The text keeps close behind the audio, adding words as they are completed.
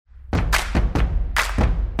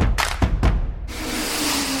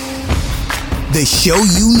the show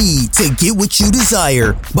you need to get what you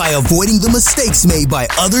desire by avoiding the mistakes made by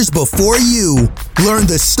others before you. Learn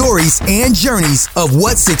the stories and journeys of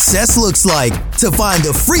what success looks like to find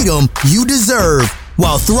the freedom you deserve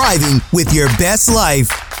while thriving with your best life.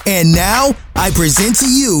 And now, I present to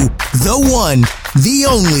you the one, the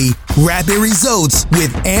only Rapid Results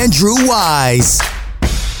with Andrew Wise.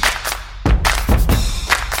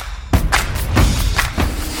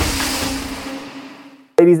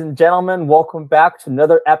 Ladies and gentlemen, welcome back to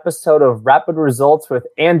another episode of Rapid Results with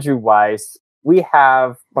Andrew Wise. We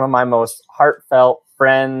have one of my most heartfelt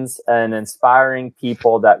friends and inspiring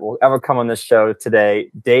people that will ever come on this show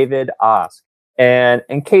today, David Osk. And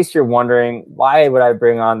in case you're wondering, why would I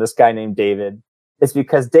bring on this guy named David? It's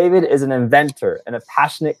because David is an inventor and a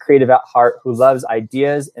passionate creative at heart who loves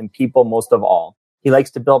ideas and people most of all. He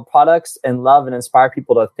likes to build products and love and inspire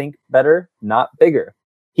people to think better, not bigger.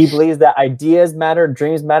 He believes that ideas matter,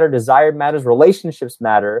 dreams matter, desire matters, relationships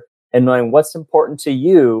matter, and knowing what's important to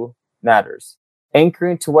you matters.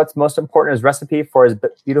 Anchoring to what's most important is recipe for his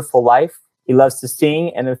beautiful life. He loves to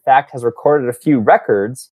sing and in fact has recorded a few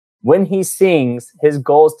records. When he sings, his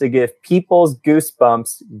goal is to give people's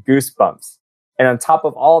goosebumps. And on top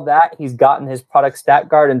of all that, he's gotten his product stat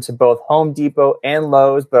guard into both Home Depot and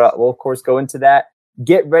Lowe's, but we'll of course go into that.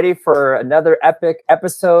 Get ready for another epic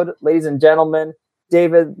episode, ladies and gentlemen.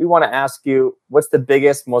 David, we want to ask you, what's the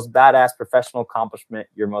biggest, most badass professional accomplishment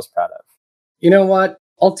you're most proud of? You know what?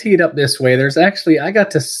 I'll tee it up this way. I got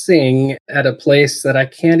to sing at a place that I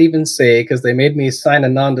can't even say because they made me sign a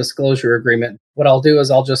non-disclosure agreement. What I'll do is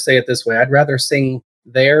I'll just say it this way. I'd rather sing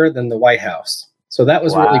there than the White House. So that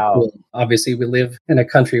was really cool. Obviously, we live in a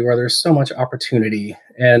country where there's so much opportunity.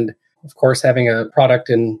 And of course, having a product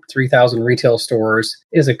in 3,000 retail stores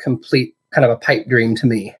is a complete kind of a pipe dream to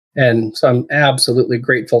me. And so I'm absolutely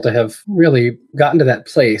grateful to have really gotten to that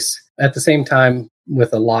place at the same time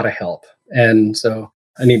with a lot of help. And so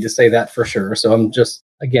I need to say that for sure. So I'm just,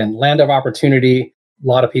 again, land of opportunity, a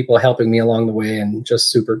lot of people helping me along the way and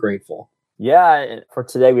just super grateful. Yeah, for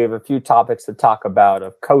today, we have a few topics to talk about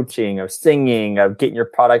of coaching, of singing, of getting your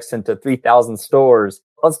products into 3,000 stores.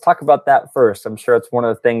 Let's talk about that first. I'm sure it's one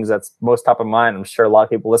of the things that's most top of mind. I'm sure a lot of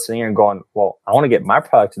people listening here and going, well, I want to get my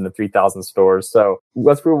product into 3,000 stores. So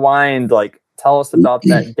let's rewind, tell us about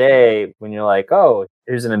that day when you're like, oh,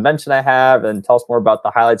 here's an invention I have, and tell us more about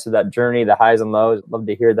the highlights of that journey, the highs and lows. I'd love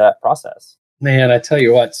to hear that process. Man, I tell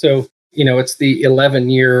you what. So, it's the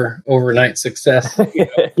 11-year overnight success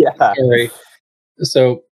story.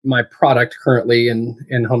 So my product currently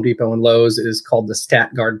in Home Depot and Lowe's is called the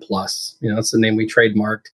Stat Guard Plus. It's the name we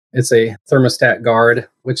trademarked. It's a thermostat guard,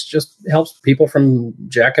 which just helps people from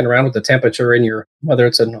jacking around with the temperature in whether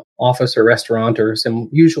it's an office or restaurant or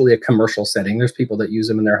usually a commercial setting. There's people that use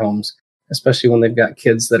them in their homes, especially when they've got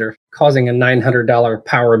kids that are causing a $900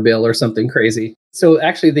 power bill or something crazy. So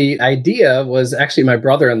actually the idea was actually my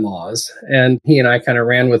brother-in-law's, and he and I kind of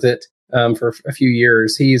ran with it for a few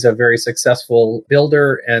years. He's a very successful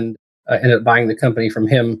builder and ended up buying the company from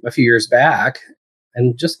him a few years back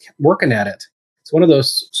and just kept working at it. It's one of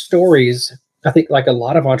those stories, I think, like a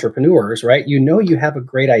lot of entrepreneurs, right? You have a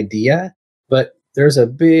great idea, but there's a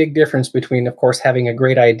big difference between, of course, having a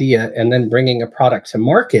great idea and then bringing a product to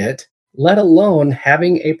market, let alone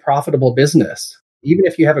having a profitable business. Even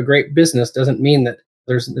if you have a great business, doesn't mean that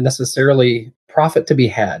there's necessarily profit to be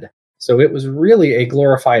had. So it was really a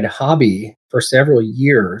glorified hobby for several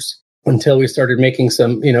years until we started making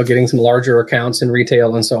some, getting some larger accounts in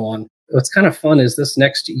retail and so on. What's kind of fun is this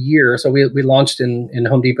next year. So we launched in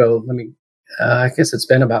Home Depot. I guess it's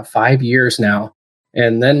been about 5 years now.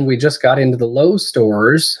 And then we just got into the Lowe's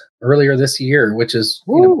stores earlier this year, which is,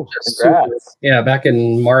 back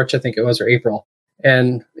in March, I think it was, or April.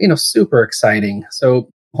 And, super exciting. So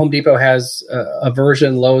Home Depot has a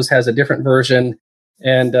version, Lowe's has a different version.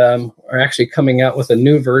 And are actually coming out with a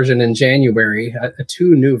new version in January,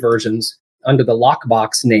 two new versions under the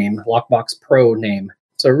Lockbox Pro name.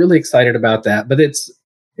 So really excited about that. But it's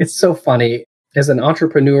so funny as an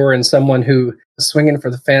entrepreneur and someone who is swinging for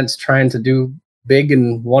the fence, trying to do big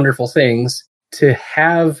and wonderful things, to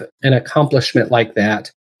have an accomplishment like that.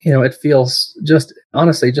 It feels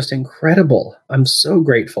honestly just incredible. I'm so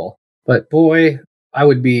grateful. But boy, I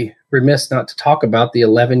would be remiss not to talk about the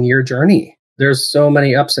 11-year journey. There's so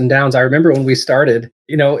many ups and downs. I remember when we started,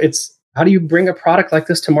 it's how do you bring a product like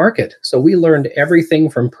this to market? So we learned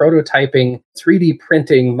everything from prototyping, 3D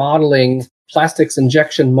printing, modeling, plastics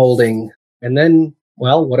injection molding. And then,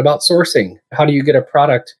 well, what about sourcing? How do you get a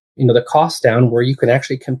product, the cost down where you can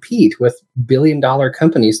actually compete with billion-dollar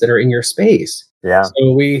companies that are in your space? Yeah.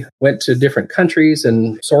 So we went to different countries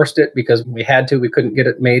and sourced it because we had to. We couldn't get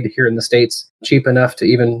it made here in the States cheap enough to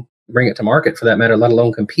even bring it to market for that matter, let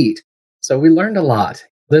alone compete. So we learned a lot.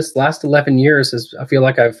 This last 11 years is, I feel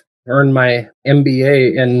like I've earned my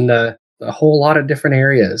MBA in a whole lot of different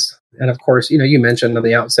areas. And of course, you mentioned at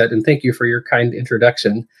the outset, and thank you for your kind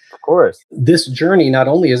introduction. Of course. This journey not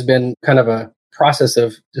only has been kind of a process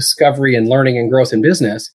of discovery and learning and growth in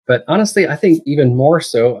business, but honestly, I think even more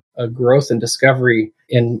so a growth and discovery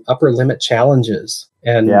in upper limit challenges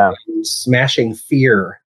and smashing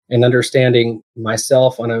fear and understanding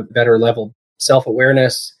myself on a better level,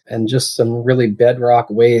 self-awareness, and just some really bedrock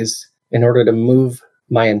ways in order to move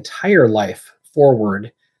my entire life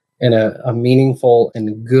forward in a meaningful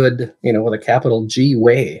and good, with a capital G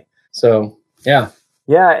way. So, yeah.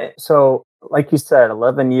 Yeah. So, like you said,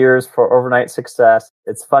 11 years for overnight success.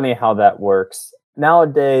 It's funny how that works.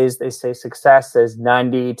 Nowadays, they say success is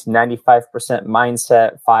 90 to 95%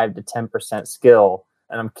 mindset, 5 to 10% skill.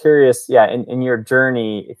 And I'm curious, in your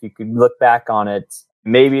journey, if you could look back on it,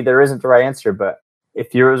 maybe there isn't the right answer, but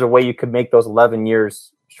if there was a way you could make those 11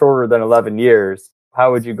 years shorter than 11 years,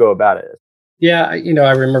 how would you go about it? Yeah,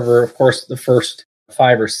 I remember, of course, the first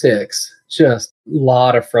 5 or 6, just a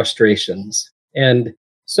lot of frustrations. And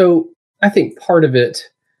so I think part of it,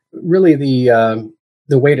 really the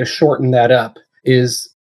way to shorten that up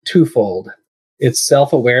is twofold. It's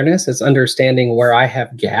self-awareness. It's understanding where I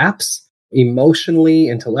have gaps emotionally,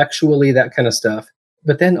 intellectually, that kind of stuff.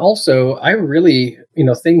 But then also, I really,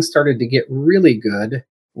 things started to get really good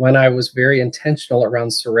when I was very intentional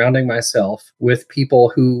around surrounding myself with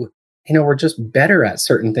people who, were just better at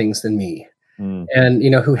certain things than me. And,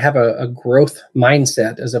 who have a growth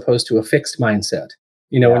mindset as opposed to a fixed mindset.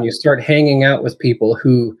 When you start hanging out with people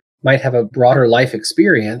who might have a broader life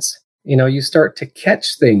experience, you start to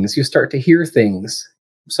catch things, you start to hear things,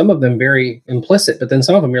 some of them very implicit, but then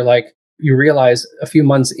some of them you realize a few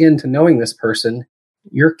months into knowing this person,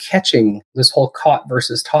 you're catching this whole caught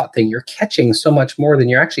versus taught thing. You're catching so much more than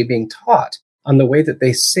you're actually being taught on the way that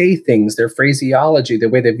they say things, their phraseology, the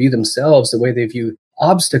way they view themselves, the way they view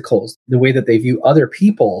obstacles, the way that they view other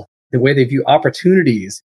people, the way they view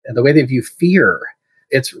opportunities, and the way they view fear.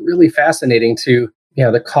 It's really fascinating to,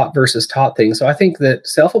 the caught versus taught thing. So I think that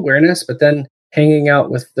self-awareness, but then hanging out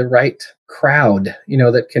with the right crowd,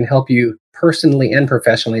 that can help you personally and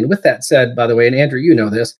professionally. And with that said, by the way, and Andrew, you know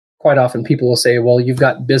this, quite often people will say, well, you've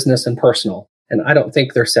got business and personal. And I don't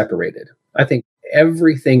think they're separated. I think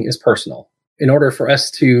everything is personal. In order for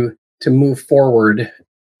us to move forward,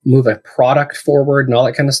 move a product forward and all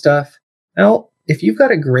that kind of stuff. Well, if you've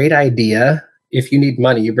got a great idea, if you need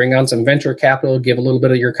money, you bring on some venture capital, give a little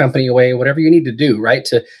bit of your company away, whatever you need to do, right,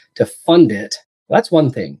 to fund it. Well, that's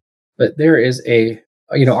one thing. But there is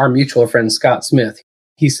our mutual friend, Scott Smith,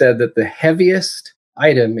 he said that the heaviest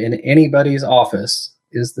item in anybody's office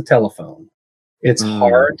is the telephone. It's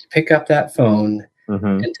hard to pick up that phone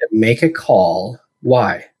and to make a call.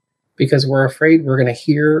 Why? Because we're afraid we're going to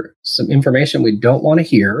hear some information we don't want to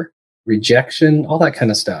hear, rejection, all that kind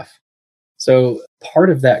of stuff. So part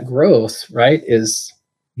of that growth, right, is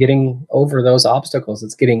getting over those obstacles.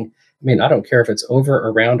 It's I don't care if it's over,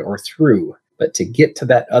 around, or through, but to get to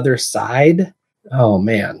that other side, oh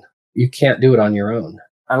man, you can't do it on your own.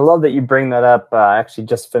 I love that you bring that up. I actually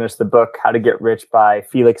just finished the book, How to Get Rich by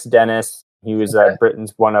Felix Dennis. He was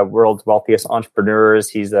Britain's one of the world's wealthiest entrepreneurs.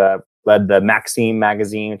 He's led the Maxim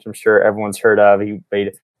magazine, which I'm sure everyone's heard of. He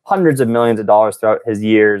made hundreds of millions of dollars throughout his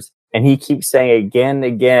years. And he keeps saying again and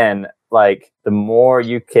again, the more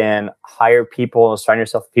you can hire people and assign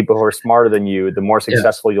yourself to people who are smarter than you, the more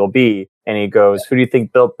successful you'll be. And he goes, who do you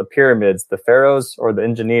think built the pyramids, the pharaohs or the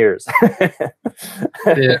engineers?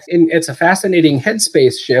 And it's a fascinating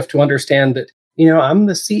headspace shift to understand that, I'm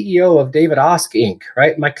the CEO of David Osk Inc.,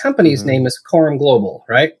 right? My company's name is Quorum Global,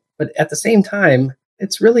 right? But at the same time,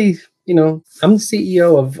 it's really, I'm the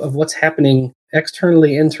CEO of what's happening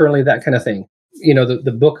externally, internally, that kind of thing.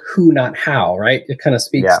 The book, Who Not How, right? It kind of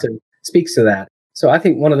speaks to that. So I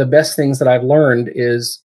think one of the best things that I've learned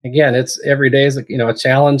is, again, it's every day is a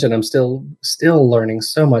challenge, and I'm still learning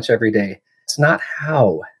so much every day. It's not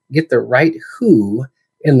how. Get the right who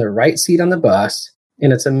in the right seat on the bus,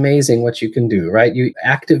 and it's amazing what you can do, right? You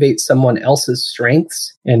activate someone else's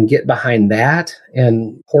strengths and get behind that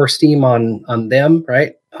and pour steam on them,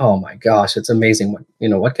 right? Oh my gosh, it's amazing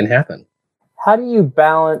what can happen. How do you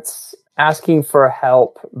balance asking for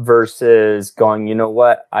help versus going, you know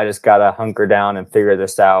what, I just got to hunker down and figure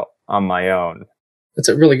this out on my own? That's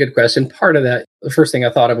a really good question. Part of that, the first thing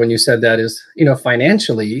I thought of when you said that is,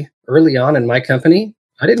 financially, early on in my company,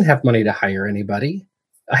 I didn't have money to hire anybody.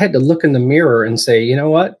 I had to look in the mirror and say, you know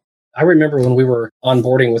what, I remember when we were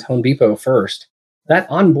onboarding with Home Depot first, that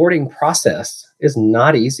onboarding process is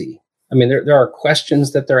not easy. I mean, there are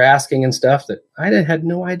questions that they're asking and stuff that I had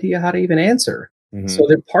no idea how to even answer. Mm-hmm. So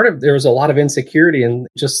there was a lot of insecurity in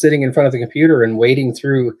just sitting in front of the computer and waiting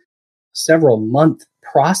through several month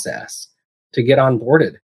process to get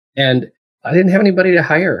onboarded. And I didn't have anybody to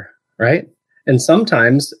hire, right? And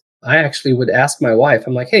sometimes I actually would ask my wife,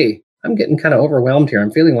 I'm like, hey, I'm getting kind of overwhelmed here.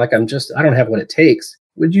 I'm feeling like I don't have what it takes.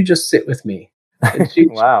 Would you just sit with me? And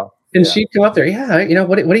wow. And she'd come up there,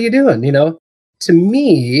 what are you doing? To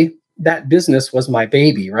me, that business was my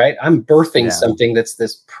baby, right? I'm birthing something that's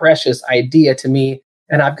this precious idea to me.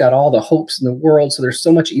 And I've got all the hopes in the world. So there's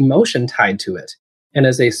so much emotion tied to it. And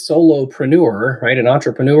as a solopreneur, right, an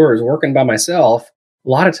entrepreneur is working by myself, a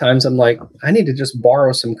lot of times I'm like, I need to just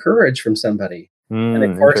borrow some courage from somebody. And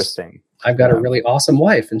of course, I've got a really awesome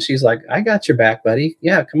wife. And she's like, I got your back, buddy.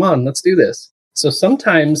 Yeah, come on, let's do this. So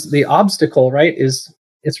sometimes the obstacle, right,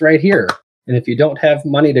 it's right here. And if you don't have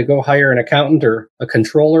money to go hire an accountant or a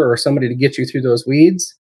controller or somebody to get you through those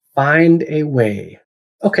weeds, find a way.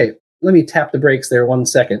 Okay, let me tap the brakes there 1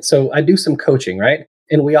 second. So I do some coaching, right?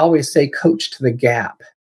 And we always say, coach to the gap.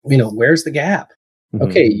 Where's the gap? Mm-hmm.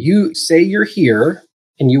 Okay, you say you're here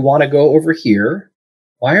and you want to go over here.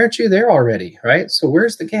 Why aren't you there already, right? So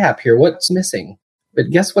where's the gap here? What's missing? But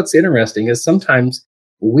guess what's interesting is sometimes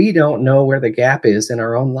we don't know where the gap is in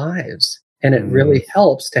our own lives. And it really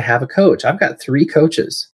helps to have a coach. I've got 3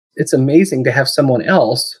 coaches. It's amazing to have someone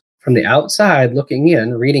else from the outside looking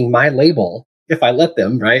in, reading my label, if I let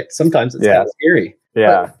them, right? Sometimes it's kind of scary.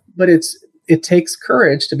 Yeah. But it takes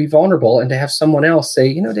courage to be vulnerable and to have someone else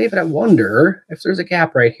say, David, I wonder if there's a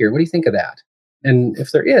gap right here. What do you think of that? And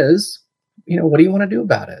if there is, what do you want to do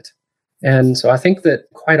about it? And so I think that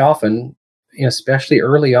quite often, especially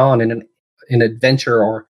early on in an adventure,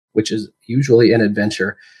 or which is usually an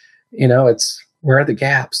adventure, it's where are the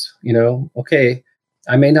gaps? Okay,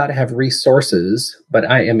 I may not have resources, but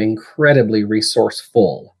I am incredibly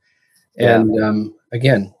resourceful. And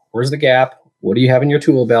again, where's the gap? What do you have in your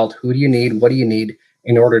tool belt? Who do you need? What do you need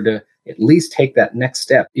in order to at least take that next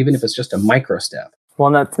step, even if it's just a micro step?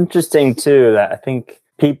 Well, that's interesting too, that I think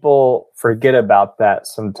people forget about that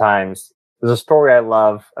sometimes. There's a story I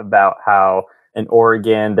love about how in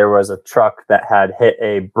Oregon, there was a truck that had hit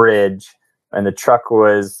a bridge, and the truck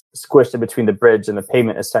was squished in between the bridge and the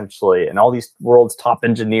pavement, essentially. And all these world's top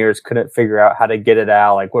engineers couldn't figure out how to get it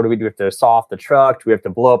out. Like, what do we do? We have to saw off the truck? Do we have to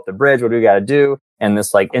blow up the bridge? What do we got to do? And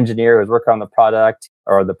this engineer who was working on the project,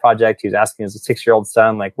 he was asking his 6-year-old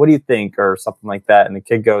son, what do you think? Or something like that. And the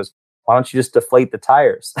kid goes, why don't you just deflate the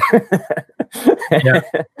tires? Yeah.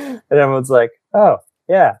 And everyone's like, oh,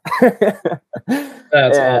 yeah.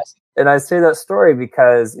 That's awesome. And I say that story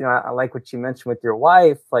because, I like what you mentioned with your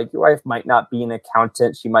wife. Like, your wife might not be an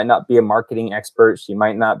accountant. She might not be a marketing expert. She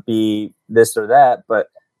might not be this or that. But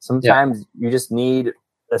sometimes you just need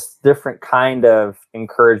a different kind of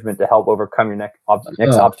encouragement to help overcome your next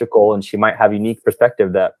obstacle. And she might have a unique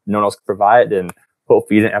perspective that no one else can provide. And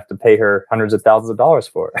hopefully you didn't have to pay her hundreds of thousands of dollars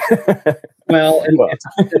for it. Well, and it's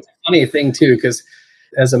a funny thing, too, because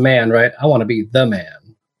as a man, right, I want to be the man.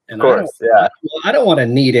 And of course, I don't want to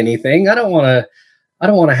need anything. I don't want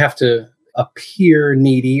to have to appear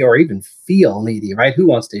needy or even feel needy, right? Who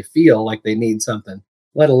wants to feel like they need something,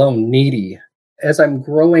 let alone needy? As I'm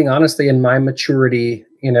growing, honestly, in my maturity,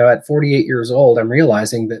 at 48 years old, I'm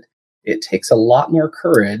realizing that it takes a lot more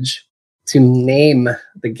courage to name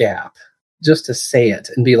the gap, just to say it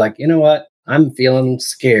and be like, you know what? I'm feeling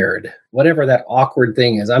scared. Whatever that awkward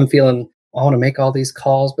thing is, I want to make all these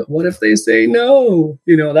calls, but what if they say no?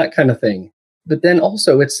 That kind of thing. But then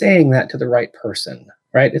also it's saying that to the right person,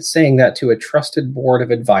 right? It's saying that to a trusted board of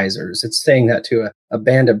advisors. It's saying that to a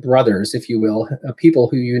band of brothers, if you will, people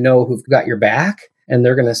who've got your back, and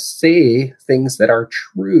they're going to say things that are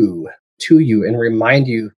true to you and remind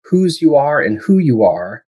you whose you are and who you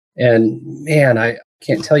are. And man, I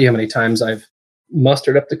can't tell you how many times I've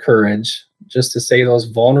mustered up the courage just to say those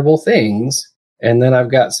vulnerable things. And then I've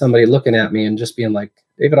got somebody looking at me and just being like,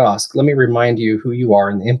 David Osk, let me remind you who you are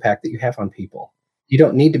and the impact that you have on people. You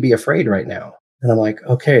don't need to be afraid right now. And I'm like,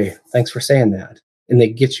 okay, thanks for saying that. And they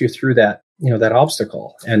get you through that, that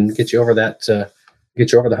obstacle and get you over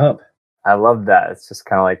get you over the hump. I love that. It's just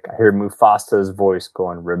kind of like I hear Mufasa's voice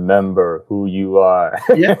going, remember who you are.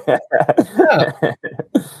 Yeah.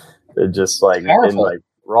 They're just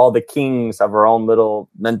we're all the kings of our own little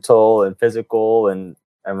mental and physical and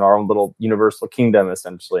our own little universal kingdom,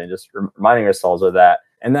 essentially, and just reminding ourselves of that.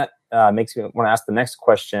 And that makes me want to ask the next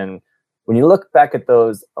question. When you look back at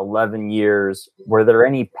those 11 years, were there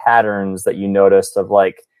any patterns that you noticed of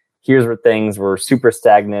here's where things were super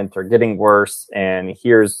stagnant or getting worse, and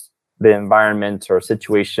here's the environment or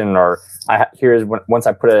situation, or here's once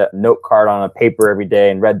I put a note card on a paper every day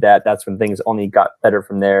and read that, that's when things only got better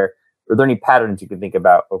from there. Were there any patterns you could think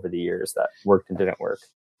about over the years that worked and didn't work?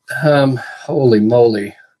 Holy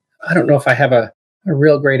moly. I don't know if I have a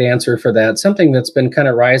real great answer for that. Something that's been kind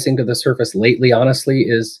of rising to the surface lately, honestly,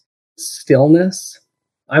 is stillness.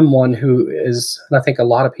 I'm one who is, and I think a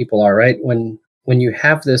lot of people are, right? When you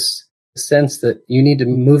have this sense that you need to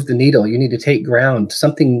move the needle, you need to take ground,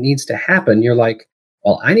 something needs to happen, you're like,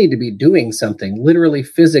 well, I need to be doing something, literally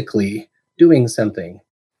physically doing something.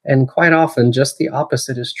 And quite often, just the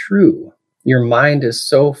opposite is true. Your mind is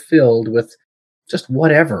so filled with just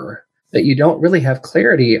whatever that you don't really have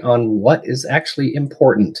clarity on what is actually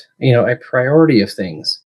important, a priority of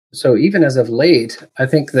things. So even as of late, I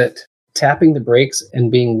think that tapping the brakes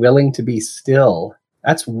and being willing to be still,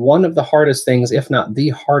 that's one of the hardest things, if not the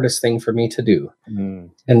hardest thing for me to do.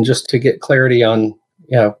 And just to get clarity on,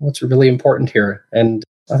 what's really important here. And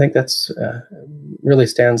I think that's really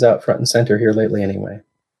stands out front and center here lately anyway.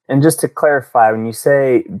 And just to clarify, when you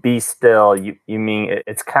say be still, you mean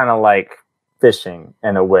it's kind of like fishing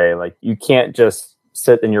in a way. Like you can't just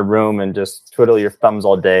sit in your room and just twiddle your thumbs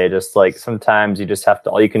all day. Just like sometimes you just have to,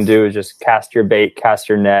 all you can do is just cast your bait, cast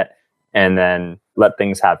your net, and then let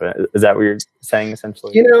things happen. Is that what you're saying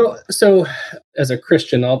essentially? So as a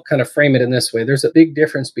Christian, I'll kind of frame it in this way. There's a big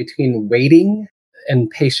difference between waiting and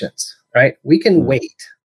patience, right? We can wait,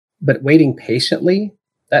 but waiting patiently,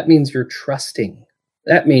 that means you're trusting.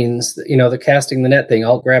 That means, the casting the net thing,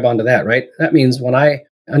 I'll grab onto that, right? That means when I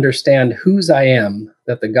understand whose I am,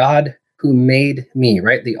 that the God who made me,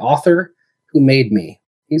 right? The author who made me,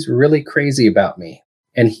 he's really crazy about me.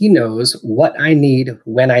 And he knows what I need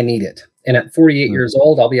when I need it. And at 48 years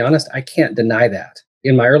old, I'll be honest, I can't deny that.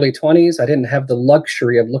 In my early 20s, I didn't have the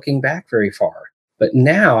luxury of looking back very far. But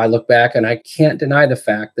now I look back and I can't deny the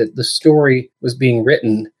fact that the story was being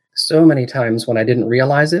written so many times when I didn't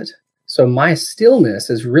realize it. So my stillness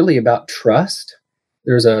is really about trust.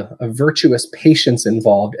 There's a virtuous patience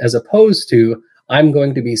involved, as opposed to I'm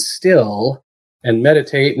going to be still and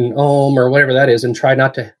meditate and om or whatever that is and try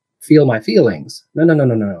not to feel my feelings.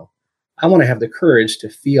 No. I want to have the courage to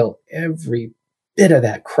feel every bit of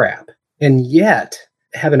that crap and yet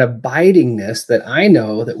have an abidingness that I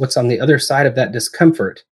know that what's on the other side of that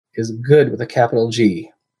discomfort is good with a capital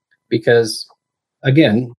G. Because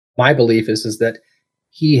again, my belief is that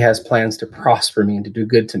he has plans to prosper me and to do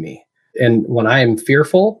good to me. And when I am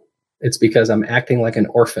fearful, it's because I'm acting like an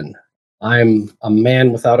orphan. I'm a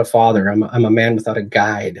man without a father. I'm a man without a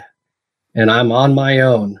guide. And I'm on my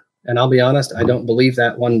own. And I'll be honest, I don't believe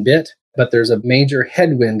that one bit. But there's a major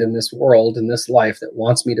headwind in this world, in this life, that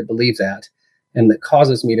wants me to believe that and that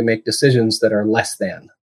causes me to make decisions that are less than,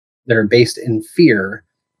 that are based in fear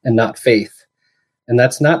and not faith. And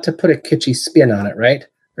that's not to put a kitschy spin on it, right?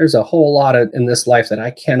 There's a whole lot in this life that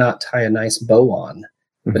I cannot tie a nice bow on.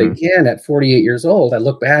 But again, at 48 years old, I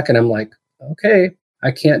look back and I'm like, okay,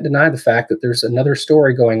 I can't deny the fact that there's another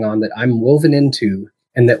story going on that I'm woven into.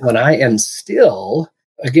 And that when I am still,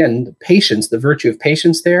 again, the patience, the virtue of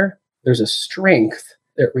patience there's a strength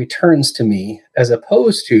that returns to me, as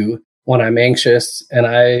opposed to when I'm anxious and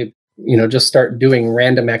I, just start doing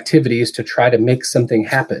random activities to try to make something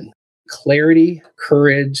happen. Clarity,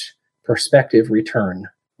 courage, perspective return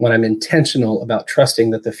when I'm intentional about trusting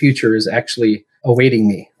that the future is actually awaiting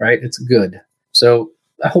me, right? It's good. So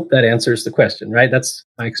I hope that answers the question, right? That's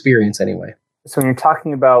my experience anyway. So when you're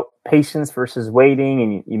talking about patience versus waiting,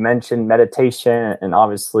 and you mentioned meditation, and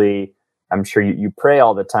obviously I'm sure you pray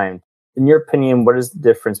all the time. In your opinion, what is the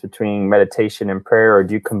difference between meditation and prayer? Or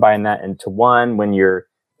do you combine that into one when you're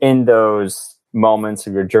in those moments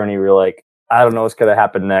of your journey where you're like, I don't know what's going to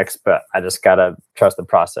happen next, but I just got to trust the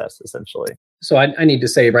process, essentially? So I need to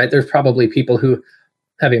say, right, there's probably people who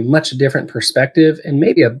have a much different perspective and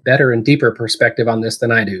maybe a better and deeper perspective on this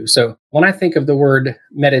than I do. So when I think of the word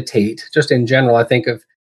meditate, just in general, I think of,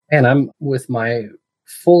 man, I'm with my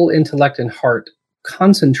full intellect and heart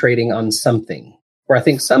concentrating on something. Where I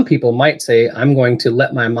think some people might say, I'm going to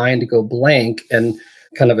let my mind go blank and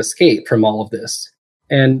kind of escape from all of this.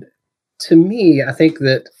 And to me, I think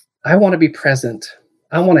that I want to be present.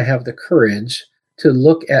 I want to have the courage to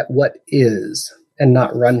look at what is and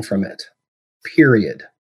not run from it, period.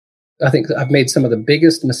 I think I've made some of the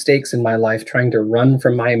biggest mistakes in my life trying to run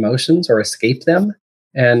from my emotions or escape them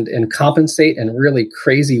and compensate in really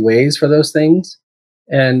crazy ways for those things.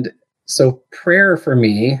 And so prayer for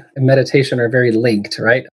me and meditation are very linked,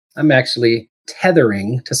 right? I'm actually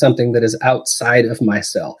tethering to something that is outside of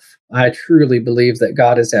myself. I truly believe that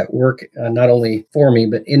God is at work, not only for me,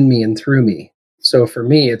 but in me and through me. So for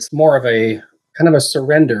me, it's more of a kind of a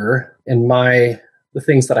surrender in the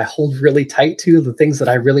things that I hold really tight to, the things that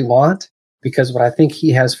I really want, because what I think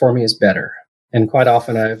he has for me is better. And quite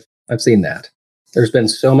often I've seen that. There's been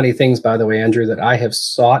so many things, by the way, Andrew, that I have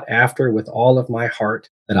sought after with all of my heart,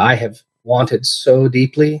 that I have wanted so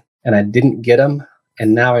deeply, and I didn't get them.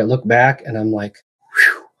 And now I look back and I'm like,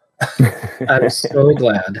 whew, I'm so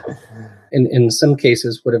glad. In some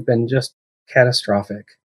cases would have been just catastrophic.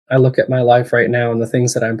 I look at my life right now and the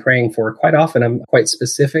things that I'm praying for. Quite often I'm quite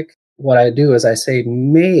specific. What I do is I say,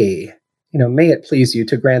 may it please you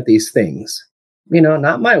to grant these things.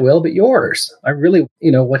 Not my will, but yours. I really,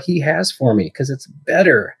 what he has for me, because it's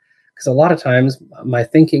better. Because a lot of times my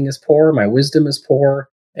thinking is poor, my wisdom is poor,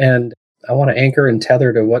 and I want to anchor and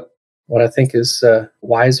tether to what I think is a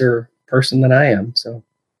wiser person than I am. So.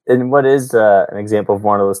 And what is an example of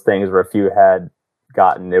one of those things where if you had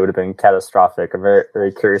gotten, it would have been catastrophic? I'm very,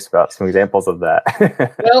 very curious about some examples of that.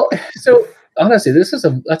 Well, so honestly,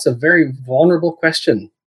 that's a very vulnerable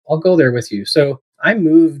question. I'll go there with you. So I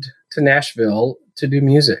moved to Nashville to do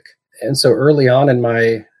music. And so early on in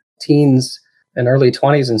my teens and early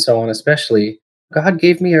 20s and so on, especially, God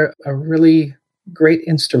gave me a really great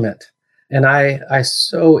instrument. And I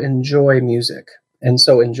so enjoy music and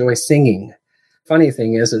so enjoy singing. Funny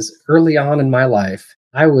thing is early on in my life,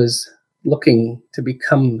 I was looking to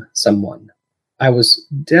become someone. I was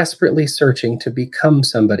desperately searching to become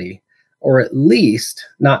somebody, or at least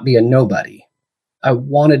not be a nobody. I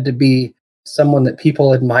wanted to be someone that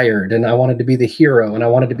people admired, and I wanted to be the hero, and I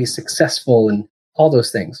wanted to be successful, and all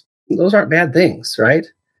those things. Those aren't bad things, right?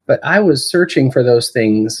 But I was searching for those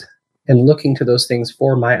things and looking to those things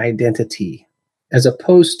for my identity, as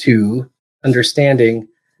opposed to understanding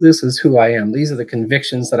this is who I am. These are the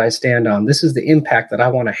convictions that I stand on. This is the impact that I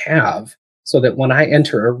want to have, so that when I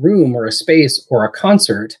enter a room or a space or a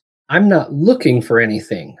concert, I'm not looking for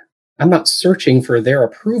anything. I'm not searching for their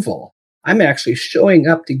approval. I'm actually showing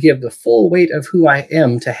up to give the full weight of who I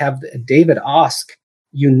am, to have the David Osk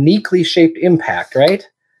uniquely shaped impact, right?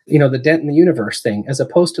 The dent in the universe thing, as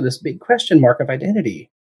opposed to this big question mark of identity.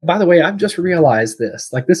 By the way, I've just realized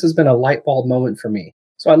this. This has been a light bulb moment for me.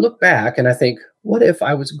 So I look back and I think, what if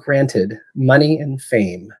I was granted money and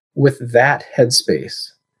fame with that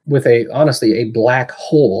headspace, with honestly, a black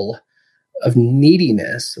hole of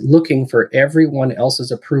neediness, looking for everyone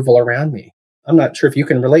else's approval around me? I'm not sure if you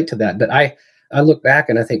can relate to that, but I look back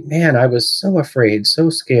and I think, man, I was so afraid, so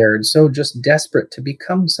scared, so just desperate to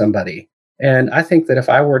become somebody. And I think that if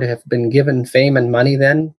I were to have been given fame and money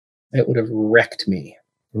then, it would have wrecked me.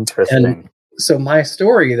 Interesting. And so my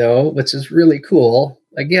story, though, which is really cool,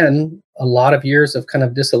 again, a lot of years of kind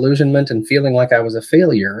of disillusionment and feeling like I was a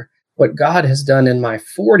failure. What God has done in my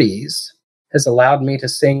 40s has allowed me to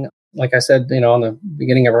sing, like I said, on the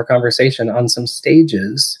beginning of our conversation, on some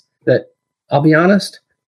stages that, I'll be honest,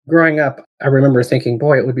 growing up, I remember thinking,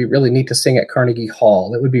 boy, it would be really neat to sing at Carnegie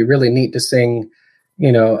Hall. It would be really neat to sing,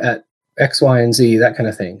 at X, Y, and Z, that kind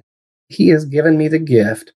of thing. He has given me the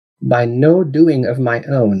gift, by no doing of my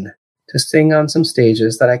own, to sing on some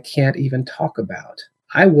stages that I can't even talk about.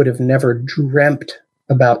 I would have never dreamt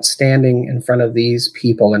about standing in front of these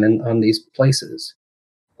people and on these places.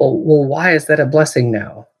 Well, why is that a blessing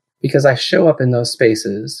now? Because I show up in those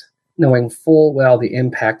spaces knowing full well the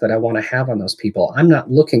impact that I want to have on those people. I'm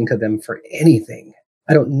not looking to them for anything.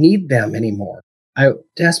 I don't need them anymore. I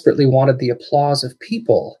desperately wanted the applause of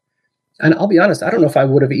people. And I'll be honest, I don't know if I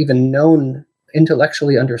would have even known,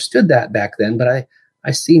 intellectually understood that back then, but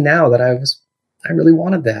I see now that I really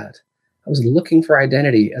wanted that. I was looking for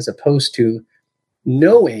identity as opposed to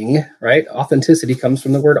knowing, right? Authenticity comes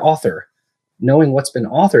from the word author. Knowing what's been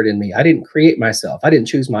authored in me. I didn't create myself. I didn't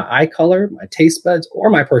choose my eye color, my taste buds,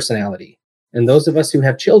 or my personality. And those of us who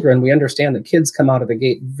have children, we understand that kids come out of the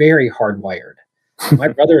gate very hardwired. My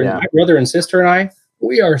brother and my brother and sister and I,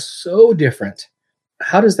 we are so different.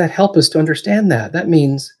 How does that help us to understand that? That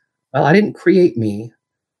means, well, I didn't create me.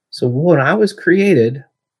 So when I was created,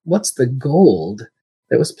 what's the gold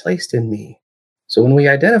that was placed in me? So when we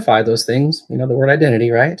identify those things, the word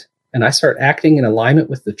identity, right? And I start acting in alignment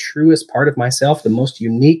with the truest part of myself, the most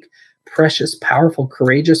unique, precious, powerful,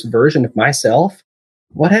 courageous version of myself,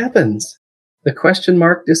 what happens? The question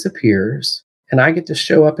mark disappears, and I get to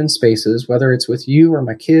show up in spaces, whether it's with you or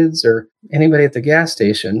my kids or anybody at the gas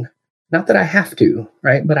station. Not that I have to,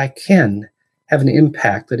 right? But I can have an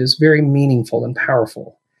impact that is very meaningful and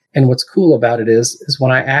powerful. And what's cool about it is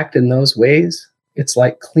when I act in those ways, it's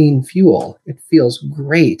like clean fuel. It feels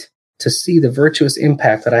great to see the virtuous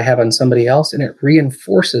impact that I have on somebody else, and it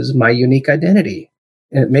reinforces my unique identity.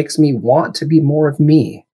 And it makes me want to be more of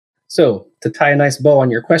me. So to tie a nice bow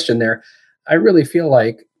on your question there, I really feel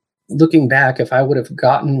like looking back, if I would have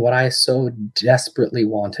gotten what I so desperately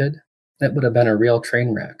wanted, that would have been a real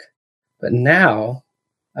train wreck. But now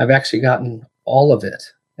I've actually gotten all of it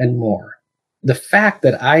and more. The fact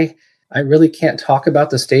that I really can't talk about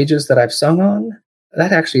the stages that I've sung on,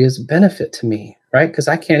 that actually is a benefit to me, right? Because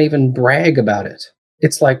I can't even brag about it.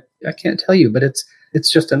 It's like, I can't tell you, but it's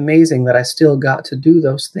just amazing that I still got to do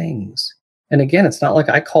those things. And again, it's not like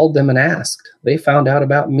I called them and asked. They found out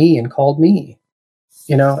about me and called me.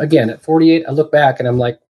 Again, at 48, I look back and I'm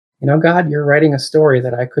like, God, you're writing a story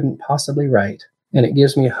that I couldn't possibly write. And it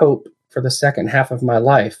gives me hope for the second half of my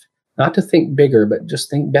life, not to think bigger, but just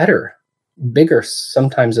think better. Bigger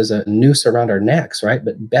sometimes is a noose around our necks, right?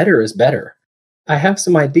 But better is better. I have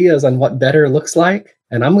some ideas on what better looks like,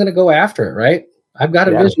 and I'm going to go after it, right? I've got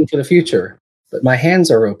a vision for the future, but my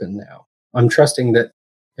hands are open now. I'm trusting that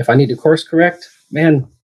if I need to course correct, man,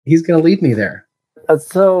 he's going to lead me there. That's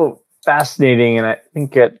so fascinating. And I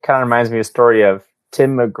think it kind of reminds me of a story of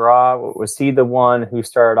Tim McGraw. Was he the one who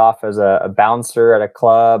started off as a bouncer at a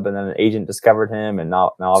club, and then an agent discovered him, and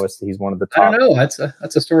now obviously he's one of the top? I don't know. That's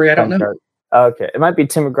a story I don't know. Okay, it might be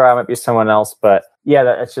Tim McGraw, it might be someone else, but yeah,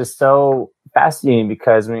 that's just so fascinating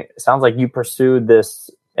because it sounds like you pursued this.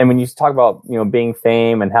 And when you talk about being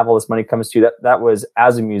fame and have all this money comes to you, that was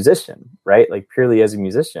as a musician, right? Like purely as a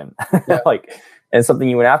musician, yeah. And something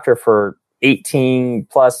you went after for 18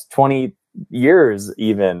 plus 20 years,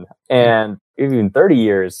 even, and even 30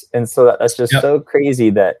 years. And so that's just so crazy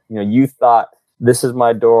that you thought, this is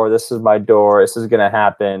my door, this is going to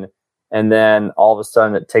happen. And then all of a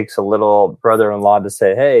sudden it takes a little brother-in-law to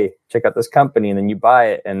say, hey, check out this company. And then you buy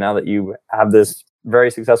it. And now that you have this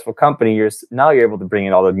very successful company, you're able to bring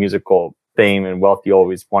in all the musical fame and wealth you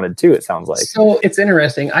always wanted to, it sounds like. So it's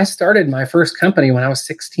interesting. I started my first company when I was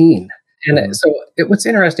 16. And what's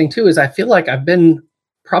interesting too, is I feel like I've been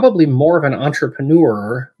probably more of an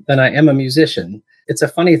entrepreneur than I am a musician. It's a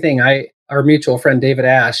funny thing. Our mutual friend, David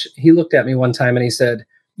Ash, he looked at me one time and he said,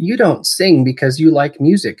 you don't sing because you like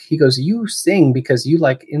music. He goes, you sing because you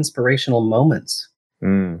like inspirational moments.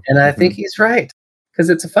 And I think he's right. Because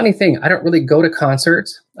it's a funny thing. I don't really go to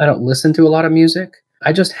concerts. I don't listen to a lot of music.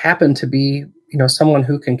 I just happen to be, someone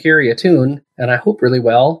who can carry a tune, and I hope really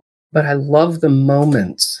well. But I love the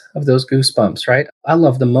moments of those goosebumps, right? I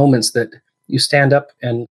love the moments that you stand up,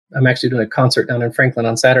 and I'm actually doing a concert down in Franklin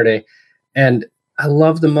on Saturday. And I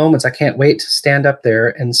love the moments. I can't wait to stand up there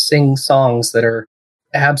and sing songs that are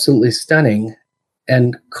absolutely stunning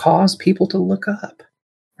and cause people to look up,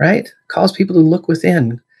 right? Cause people to look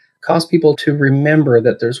within, cause people to remember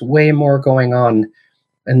that there's way more going on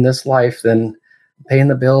in this life than paying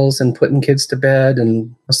the bills and putting kids to bed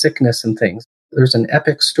and sickness and things. There's an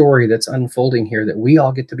epic story that's unfolding here that we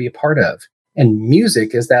all get to be a part of. And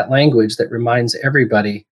music is that language that reminds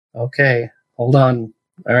everybody, okay, hold on.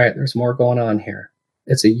 All right, there's more going on here.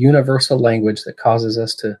 It's a universal language that causes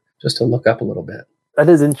us to look up a little bit. That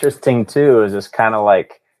is interesting too, is just kind of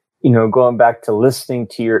like, going back to listening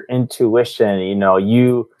to your intuition,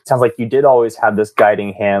 it sounds like you did always have this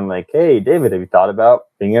guiding hand, like, hey, David, have you thought about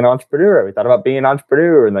being an entrepreneur? Have you thought about being an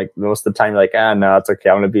entrepreneur? And like most of the time you're like, no, it's okay.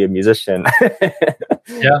 I want to be a musician.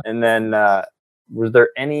 Yeah. And then was there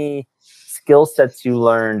any skill sets you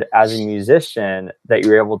learned as a musician that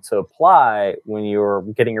you were able to apply when you were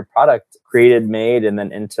getting your product created, made, and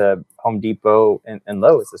then into Home Depot and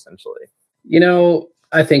Lowe's essentially?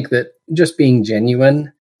 I think that just being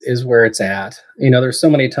genuine is where it's at. There's so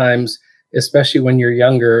many times, especially when you're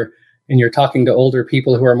younger and you're talking to older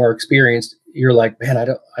people who are more experienced, you're like, man, I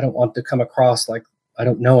don't want to come across like I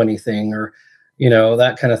don't know anything or,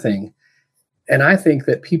 that kind of thing. And I think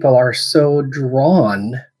that people are so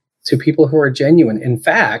drawn to people who are genuine. In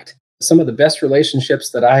fact, some of the best relationships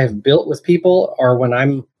that I have built with people are when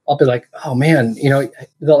I'll be like, oh man,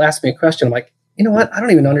 they'll ask me a question. I'm like, you know what? I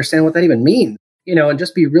don't even understand what that even means, and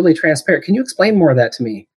just be really transparent. Can you explain more of that to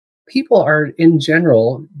me? People are in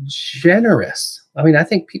general generous. I mean, I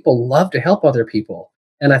think people love to help other people.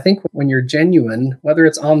 And I think when you're genuine, whether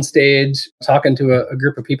it's on stage, talking to a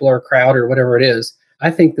group of people or a crowd or whatever it is,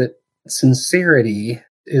 I think that sincerity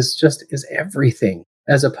is everything,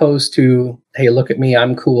 as opposed to, hey, look at me,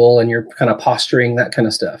 I'm cool, and you're kind of posturing, that kind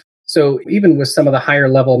of stuff. So even with some of the higher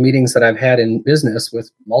level meetings that I've had in business with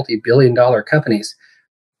multi-billion-dollar companies,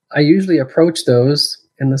 I usually approach those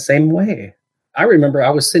in the same way. I remember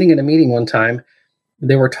I was sitting in a meeting one time.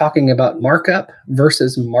 They were talking about markup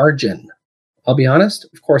versus margin. I'll be honest,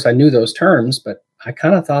 of course, I knew those terms, but I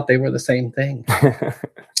kind of thought they were the same thing.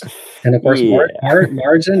 And of course,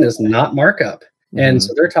 margin is not markup. And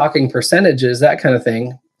so they're talking percentages, that kind of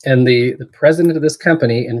thing. And the president of this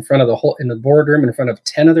company in the boardroom, in front of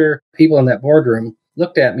 10 other people in that boardroom,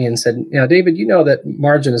 looked at me and said, David, you know that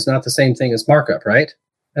margin is not the same thing as markup, right?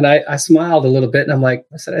 And I smiled a little bit and I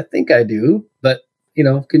said, I think I do. But,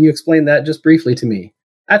 can you explain that just briefly to me?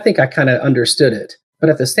 I think I kind of understood it. But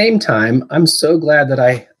at the same time, I'm so glad that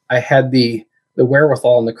I had the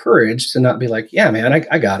wherewithal and the courage to not be like, yeah, man,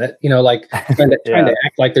 I got it. Trying to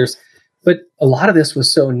act like there's. But a lot of this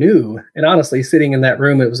was so new. And honestly, sitting in that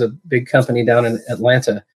room, it was a big company down in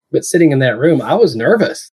Atlanta. But sitting in that room, I was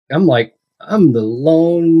nervous. I'm the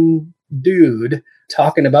lone dude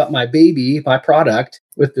talking about my baby, my product,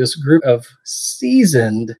 with this group of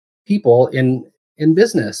seasoned people in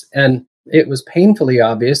business. And it was painfully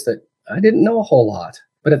obvious that I didn't know a whole lot.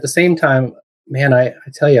 But at the same time, man, I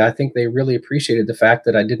tell you, I think they really appreciated the fact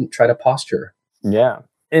that I didn't try to posture. Yeah.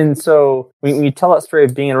 And so when you tell that story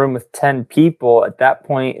of being in a room with 10 people, at that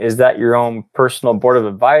point, is that your own personal board of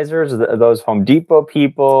advisors? Are those Home Depot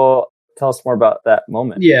people? Tell us more about that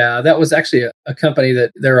moment. Yeah, that was actually a company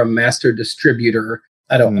that they're a master distributor.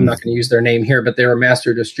 I'm not going to use their name here, but they're a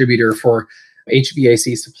master distributor for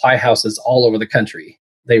HVAC supply houses all over the country.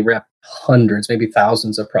 They rep hundreds, maybe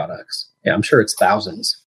thousands of products. Yeah, I'm sure it's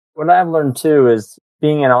thousands. What I've learned too is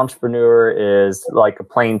being an entrepreneur is like a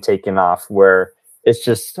plane taking off, where it's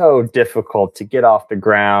just so difficult to get off the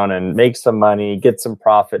ground and make some money, get some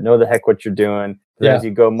profit, know the heck what you're doing. Yeah. As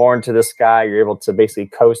you go more into the sky, you're able to basically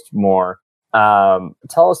coast more.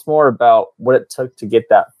 Tell us more about what it took to get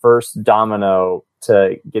that first domino,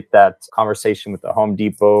 to get that conversation with the Home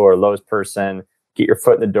Depot or Lowe's person, get your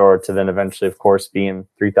foot in the door to then eventually, of course, be in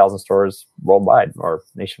 3,000 stores worldwide or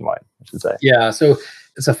nationwide, I should say. Yeah. So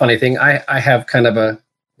it's a funny thing. I have kind of an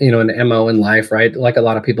MO in life, right? Like a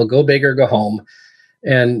lot of people, go big or go home.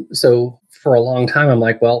 And so for a long time, I'm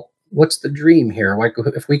like, well, what's the dream here? Like,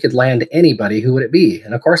 if we could land anybody, who would it be?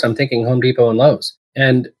 And of course, I'm thinking Home Depot and Lowe's.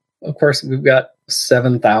 And of course, we've got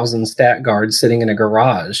 7,000 stat guards sitting in a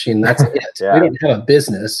garage, and that's it. Yeah. We don't have a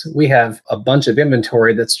business. We have a bunch of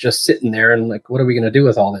inventory that's just sitting there. And what are we going to do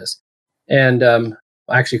with all this? And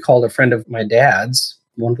I actually called a friend of my dad's,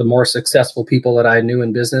 one of the more successful people that I knew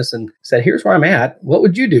in business, and said, here's where I'm at. What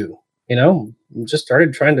would you do? Just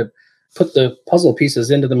started trying to put the puzzle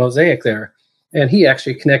pieces into the mosaic there. And he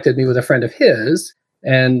actually connected me with a friend of his,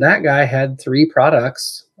 and that guy had 3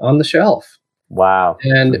 products on the shelf. Wow.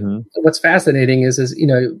 And what's fascinating is,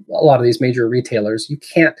 a lot of these major retailers, you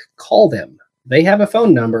can't call them. They have a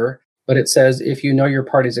phone number, but it says, if you know your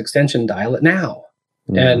party's extension, dial it now.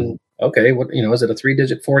 And okay, what, is it a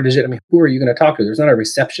 3-digit, 4-digit? I mean, who are you going to talk to? There's not a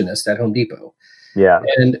receptionist at Home Depot. Yeah.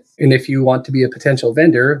 And if you want to be a potential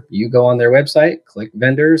vendor, you go on their website, click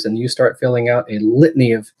vendors, and you start filling out a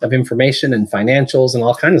litany of information and financials and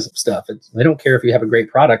all kinds of stuff. They don't care if you have a great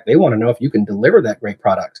product. They want to know if you can deliver that great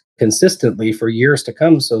product consistently for years to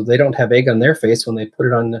come, so they don't have egg on their face when they put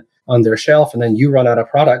it on their shelf and then you run out of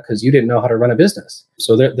product because you didn't know how to run a business.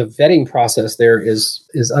 So the vetting process there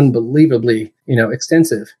is unbelievably,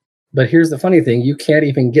 extensive. But here's the funny thing. You can't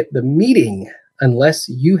even get the meeting unless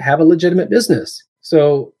you have a legitimate business.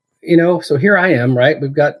 So, so here I am, right?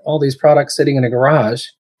 We've got all these products sitting in a garage,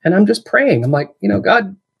 and I'm just praying. I'm like,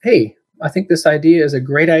 God, hey, I think this idea is a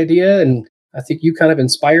great idea, and I think you kind of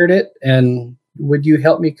inspired it, and would you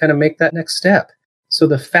help me kind of make that next step? So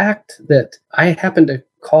the fact that I happen to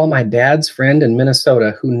call my dad's friend in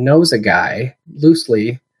Minnesota who knows a guy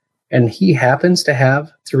loosely, and he happens to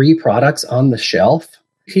have 3 products on the shelf.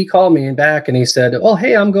 He called me back and he said, oh,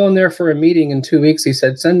 hey, I'm going there for a meeting in 2 weeks. He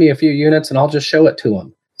said, send me a few units and I'll just show it to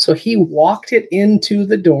him. So he walked it into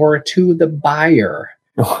the door to the buyer.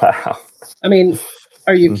 Wow. I mean,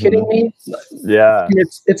 are you kidding me? Yeah.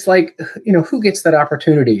 It's like, who gets that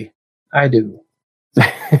opportunity? I do.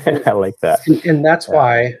 I like that. And that's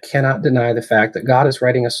why I cannot deny the fact that God is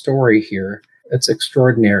writing a story here that's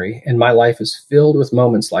extraordinary. And my life is filled with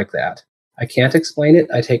moments like that. I can't explain it.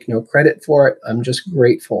 I take no credit for it. I'm just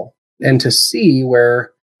grateful. And to see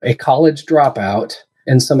where a college dropout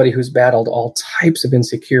and somebody who's battled all types of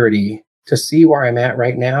insecurity, to see where I'm at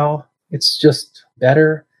right now, it's just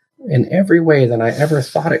better in every way than I ever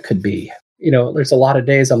thought it could be. There's a lot of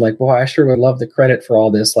days I'm like, boy, I sure would love the credit for all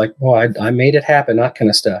this. Like, boy, I made it happen, that kind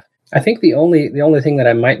of stuff. I think the only thing that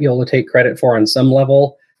I might be able to take credit for on some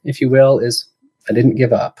level, if you will, is I didn't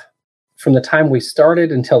give up. From the time we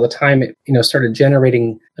started until the time it, started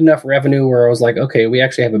generating enough revenue where I was like, okay, we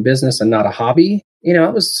actually have a business and not a hobby. It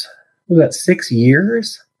was about 6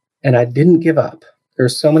 years, and I didn't give up.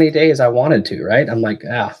 There's so many days I wanted to, right? I'm like,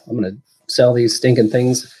 I'm going to sell these stinking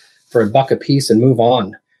things for $1 a piece and move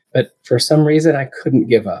on. But for some reason, I couldn't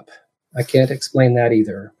give up. I can't explain that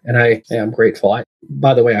either. And I am grateful.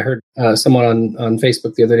 By the way, I heard someone on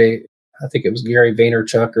Facebook the other day, I think it was Gary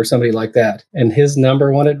Vaynerchuk or somebody like that. And his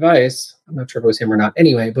number one advice, I'm not sure if it was him or not,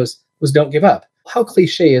 anyway, was don't give up. How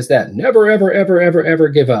cliche is that? Never, ever, ever, ever, ever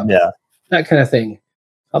give up. Yeah. That kind of thing.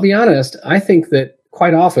 I'll be honest, I think that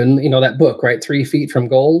quite often, that book, right? 3 feet from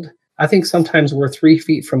gold. I think sometimes we're 3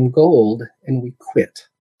 feet from gold and we quit.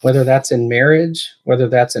 Whether that's in marriage, whether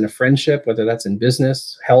that's in a friendship, whether that's in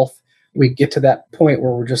business, health, we get to that point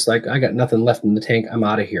where we're just like, I got nothing left in the tank. I'm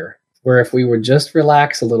out of here. Where if we would just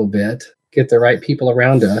relax a little bit, get the right people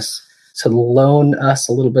around us to loan us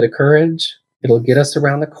a little bit of courage, it'll get us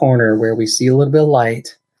around the corner where we see a little bit of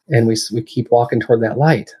light and we keep walking toward that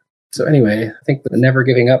light. So anyway, I think the never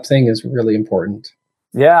giving up thing is really important.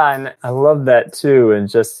 Yeah, and I love that too. And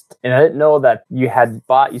I didn't know that you said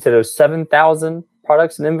it was 7,000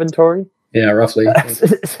 products in inventory? Yeah, roughly.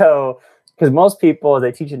 So, because most people,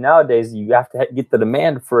 they teach you nowadays, you have to get the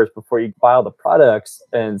demand first before you buy all the products.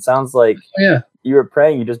 And it sounds like you were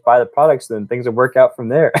praying, you just buy the products, and then things will work out from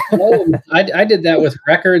there. I did that with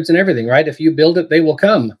records and everything, right? If you build it, they will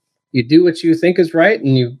come. You do what you think is right,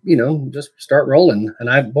 and you just start rolling. And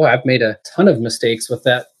I've made a ton of mistakes with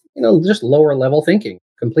that, just lower level thinking,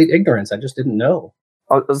 complete ignorance. I just didn't know.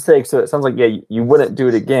 I was saying, so it sounds like, you wouldn't do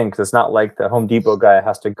it again, because it's not like the Home Depot guy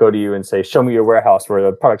has to go to you and say, show me your warehouse where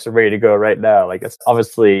the products are ready to go right now. Like, it's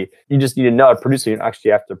obviously, you just need to know how to produce it. You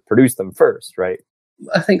actually have to produce them first, right?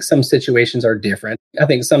 I think some situations are different. I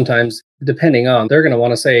think sometimes, depending on, they're going to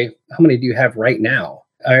want to say, how many do you have right now?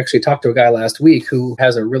 I actually talked to a guy last week who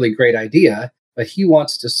has a really great idea, but he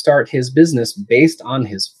wants to start his business based on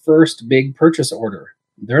his first big purchase order.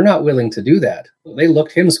 They're not willing to do that. They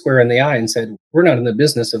looked him square in the eye and said, we're not in the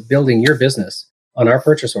business of building your business on our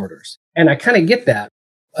purchase orders. And I kind of get that.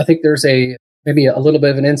 I think there's maybe a little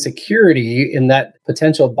bit of an insecurity in that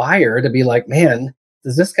potential buyer to be like, man,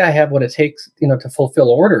 does this guy have what it takes, to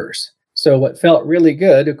fulfill orders? So what felt really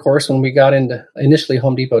good, of course, when we got into initially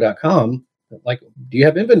homedepot.com, like, do you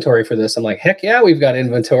have inventory for this? I'm like, heck yeah, we've got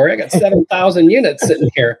inventory. I got 7,000 units sitting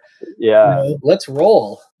here. Yeah. Let's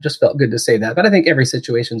roll. Just felt good to say that. But I think every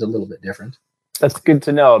situation's a little bit different. That's good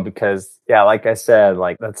to know because, like I said,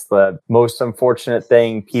 that's the most unfortunate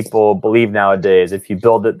thing people believe nowadays. If you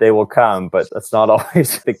build it, they will come, but that's not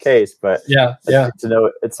always the case. But it's good to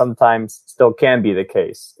know it sometimes still can be the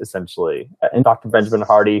case, essentially. And Dr. Benjamin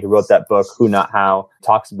Hardy, who wrote that book, Who Not How,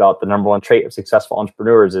 talks about the number one trait of successful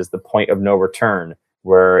entrepreneurs is the point of no return,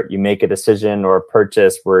 where you make a decision or a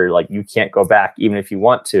purchase where you can't go back, even if you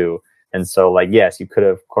want to. And so yes, you could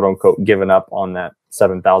have quote unquote given up on that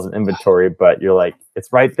 7,000 inventory, but you're like,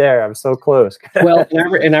 it's right there. I'm so close. Well,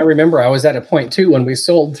 and I remember I was at a point too when we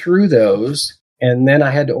sold through those, and then I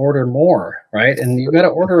had to order more, right? And you got to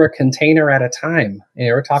order a container at a time.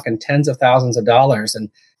 We're talking tens of thousands of dollars. And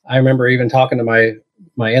I remember even talking to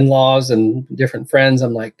my in-laws and different friends.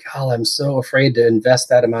 I'm like, God, I'm so afraid to invest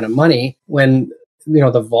that amount of money when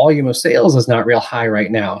the volume of sales is not real high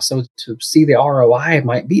right now. So to see the ROI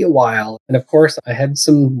might be a while. And of course, I had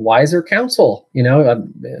some wiser counsel,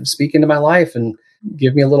 speak into my life and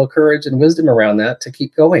give me a little courage and wisdom around that to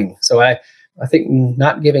keep going. So I think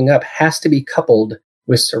not giving up has to be coupled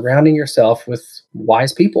with surrounding yourself with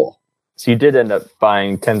wise people. So you did end up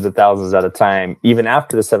buying tens of thousands at a time, even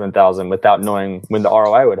after the 7,000, without knowing when the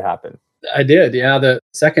ROI would happen. I did. Yeah. The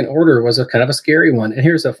second order was a kind of a scary one. And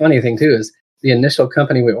here's the funny thing too, is the initial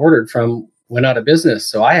company we ordered from went out of business.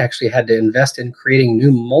 So I actually had to invest in creating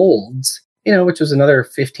new molds, which was another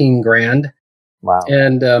 15 grand. Wow.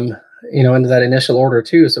 And, into that initial order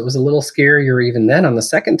too. So it was a little scarier even then on the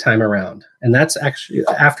second time around. And that's actually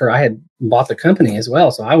after I had bought the company as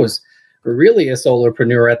well. So I was really a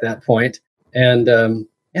solopreneur at that point. And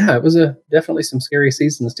it was definitely some scary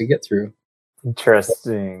seasons to get through.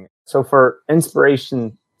 Interesting. So for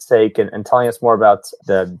inspiration's sake and telling us more about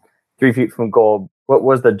the 3 feet from gold, what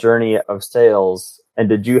was the journey of sales? And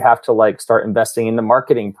did you have to start investing into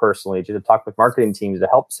marketing personally? Did you have to talk with marketing teams to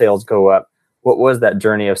help sales go up? What was that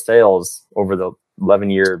journey of sales over the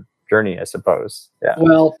 11-year journey, I suppose? Yeah.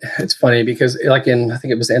 Well, it's funny because I think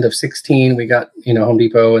it was the end of 16, we got, Home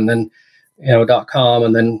Depot and then, .com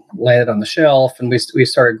and then landed on the shelf and we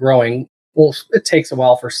started growing. Well, it takes a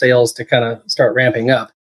while for sales to kind of start ramping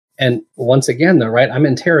up. And once again, though, right, I'm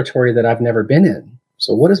in territory that I've never been in.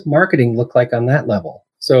 So what does marketing look like on that level?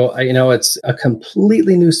 So, it's a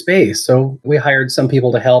completely new space. So we hired some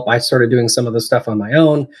people to help. I started doing some of the stuff on my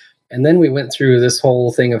own. And then we went through this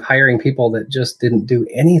whole thing of hiring people that just didn't do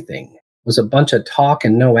anything. It was a bunch of talk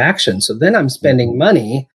and no action. So then I'm spending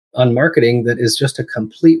money on marketing that is just a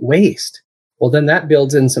complete waste. Well, then that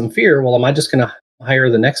builds in some fear. Well, am I just going to hire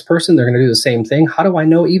the next person. They're going to do the same thing. How do I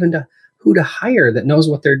know even who to hire that knows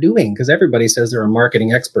what they're doing? Because everybody says they're a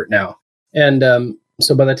marketing expert now. And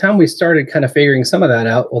so by the time we started kind of figuring some of that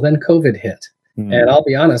out, well, then COVID hit. And I'll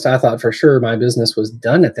be honest, I thought for sure my business was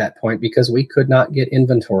done at that point because we could not get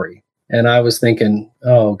inventory. And I was thinking,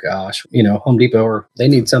 oh gosh, Home Depot, or they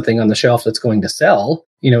need something on the shelf that's going to sell,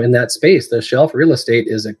 in that space. The shelf real estate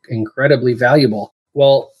is incredibly valuable.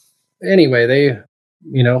 Well, anyway,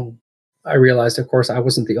 I realized, of course, I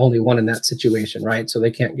wasn't the only one in that situation, right? So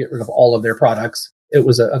they can't get rid of all of their products. It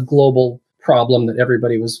was a global problem that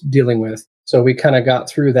everybody was dealing with. So we kind of got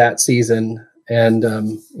through that season and,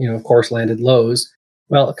 of course, landed Lowe's.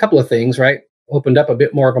 Well, a couple of things, right? Opened up a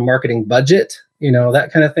bit more of a marketing budget, that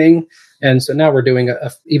kind of thing. And so now we're doing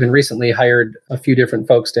even recently hired a few different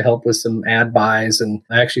folks to help with some ad buys. And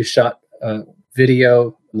I actually shot a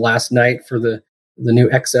video last night for the new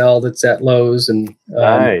XL that's at Lowe's. And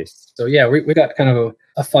nice. So yeah, we got kind of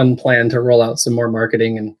a fun plan to roll out some more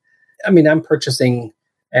marketing. And I mean, I'm purchasing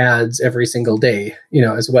ads every single day,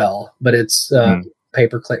 as well, but it's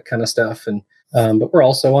pay-per-click kind of stuff. And but we're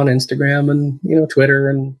also on Instagram and Twitter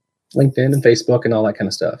and LinkedIn and Facebook and all that kind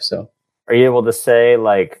of stuff. So are you able to say,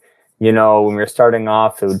 like, when we were starting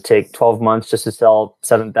off, it would take 12 months just to sell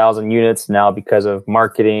 7,000 units. Now, because of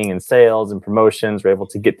marketing and sales and promotions, we're able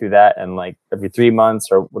to get through that in like every 3 months?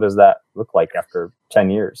 Or what does that look like after 10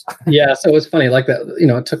 years? Yeah. So it's funny like that,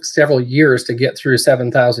 it took several years to get through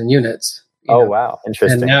 7,000 units. Wow.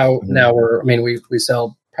 Interesting. And now we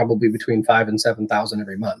sell probably between 5,000 and 7,000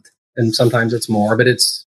 every month. And sometimes it's more, but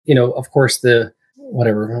it's, of course, I'm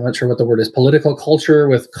not sure what the word is, political culture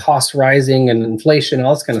with costs rising and inflation,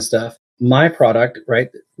 all this kind of stuff. My product, right,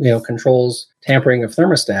 controls tampering of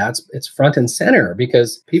thermostats. It's front and center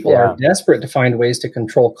because people are desperate to find ways to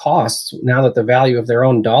control costs now that the value of their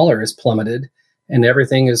own dollar is plummeted and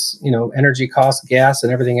everything is, energy costs, gas,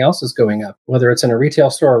 and everything else is going up. Whether it's in a retail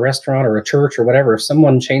store, a restaurant, or a church or whatever, if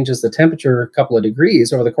someone changes the temperature a couple of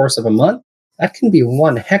degrees over the course of a month, that can be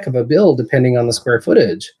one heck of a bill depending on the square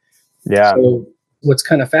footage. Yeah. So what's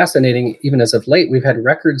kind of fascinating, even as of late, we've had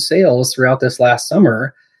record sales throughout this last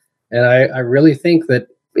summer. And I really think that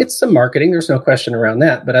it's some marketing. There's no question around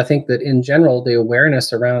that. But I think that in general, the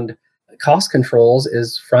awareness around cost controls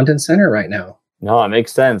is front and center right now. No, it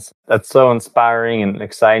makes sense. That's so inspiring and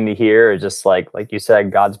exciting to hear. It's just like you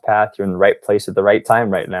said, God's path, you're in the right place at the right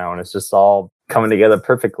time right now. And it's just all coming together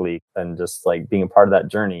perfectly and just like being a part of that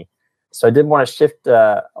journey. So I did want to shift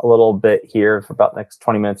a little bit here for about the next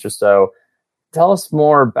 20 minutes or so. Tell us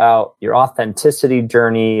more about your authenticity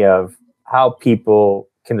journey of how people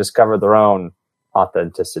can discover their own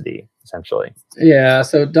authenticity, essentially. Yeah.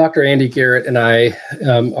 So Dr. Andy Garrett and I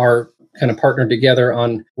are kind of partnered together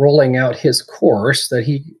on rolling out his course that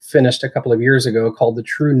he finished a couple of years ago called the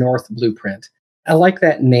True North Blueprint. I like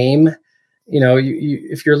that name.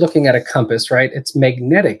 If you're looking at a compass, right, it's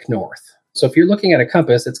magnetic north. So if you're looking at a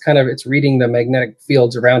compass, it's reading the magnetic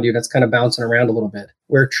fields around you and it's kind of bouncing around a little bit.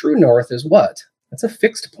 Where true north is what? It's a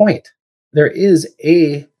fixed point. There is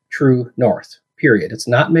a true north, period. It's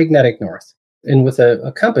not magnetic north. And with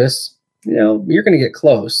a compass, you're going to get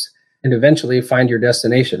close and eventually find your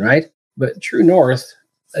destination, right? But true north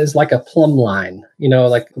is like a plumb line,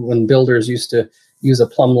 like when builders used to use a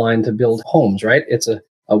plumb line to build homes, right? It's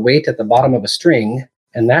a weight at the bottom of a string.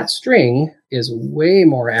 And that string is way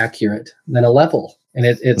more accurate than a level. And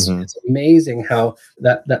it's amazing how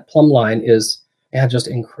that plumb line is just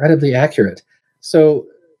incredibly accurate. So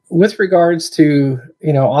with regards to,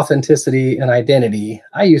 authenticity and identity,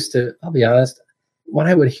 I'll be honest, when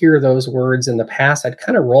I would hear those words in the past, I'd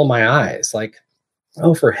kind of roll my eyes like,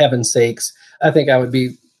 oh, for heaven's sakes. I think I would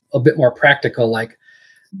be a bit more practical, like,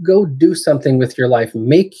 go do something with your life.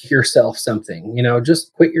 Make yourself something,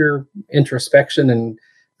 just quit your introspection and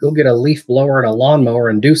go get a leaf blower and a lawnmower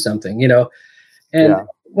and do something, And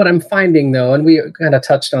what I'm finding though, and we kind of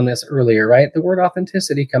touched on this earlier, right? The word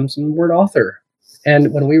authenticity comes from the word author.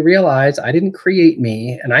 And when we realize I didn't create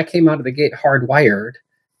me and I came out of the gate hardwired,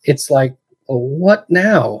 it's like, well, what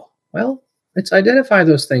now? Well, it's identify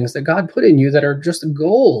those things that God put in you that are just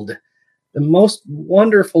gold, the most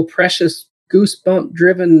wonderful, precious, goosebump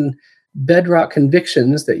driven bedrock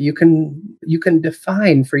convictions that you can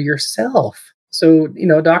define for yourself. So,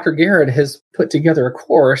 Dr. Garrett has put together a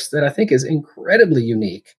course that I think is incredibly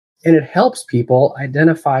unique, and it helps people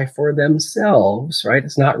identify for themselves, right?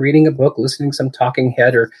 It's not reading a book, listening to some talking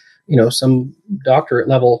head or, some doctorate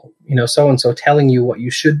level, so-and-so telling you what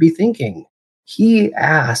you should be thinking. He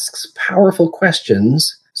asks powerful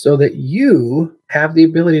questions so that you have the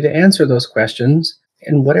ability to answer those questions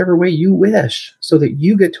in whatever way you wish, so that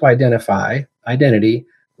you get to identify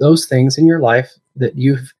those things in your life that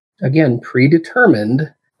you've, again,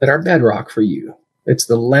 predetermined that are bedrock for you. It's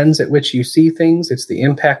the lens at which you see things. It's the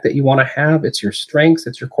impact that you want to have. It's your strengths.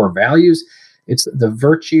 It's your core values. It's the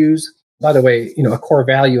virtues. By the way, a core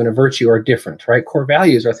value and a virtue are different, right? Core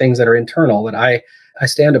values are things that are internal that I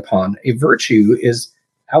stand upon. A virtue is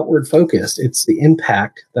outward focused. It's the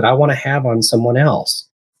impact that I want to have on someone else.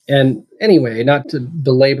 And anyway, not to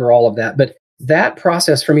belabor all of that, but that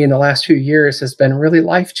process for me in the last 2 years has been really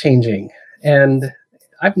life-changing. And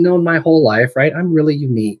I've known my whole life, right? I'm really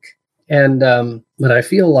unique. And but I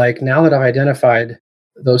feel like now that I've identified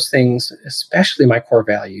those things, especially my core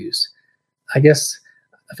values, I guess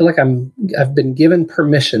I feel like I've been given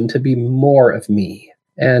permission to be more of me.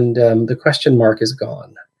 And the question mark is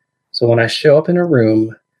gone. So when I show up in a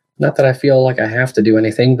room, not that I feel like I have to do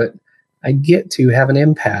anything, but I get to have an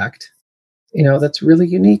impact, that's really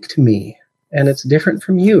unique to me. And it's different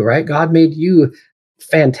from you, right? God made you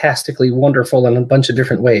fantastically wonderful in a bunch of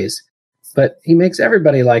different ways, but he makes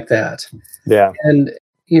everybody like that. Yeah. And,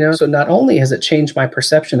 so not only has it changed my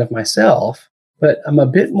perception of myself, but I'm a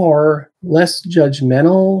bit less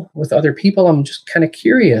judgmental with other people. I'm just kind of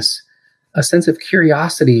curious. A sense of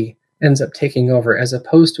curiosity ends up taking over as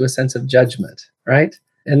opposed to a sense of judgment, right?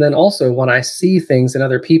 And then also when I see things in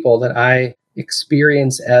other people that I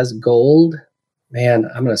experience as gold, man,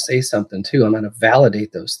 I'm going to say something too. I'm going to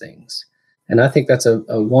validate those things. And I think that's a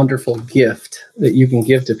wonderful gift that you can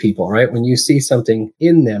give to people, right? When you see something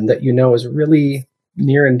in them that is really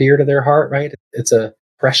near and dear to their heart, right? It's a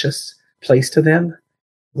precious place to them.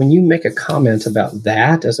 When you make a comment about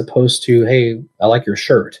that, as opposed to, hey, I like your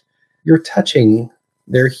shirt, you're touching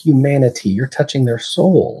their humanity, you're touching their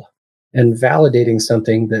soul and validating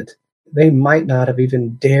something that they might not have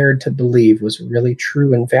even dared to believe was really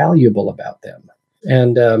true and valuable about them.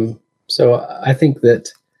 And so I think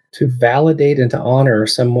that to validate and to honor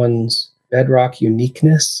someone's bedrock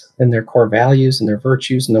uniqueness and their core values and their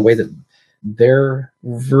virtues and the way that their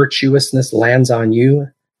virtuousness lands on you,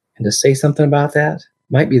 and to say something about that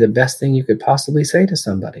might be the best thing you could possibly say to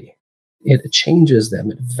somebody. It changes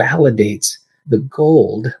them. It validates the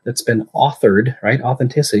gold that's been authored, right?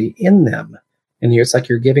 Authenticity in them. And it's like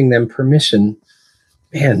you're giving them permission.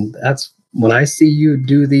 Man, that's when I see you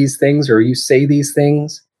do these things or you say these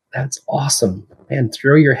things, that's awesome. Man,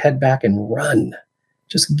 throw your head back and run.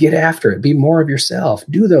 Just get after it. Be more of yourself.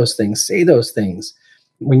 Do those things. Say those things.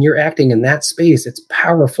 When you're acting in that space, it's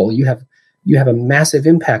powerful. You have a massive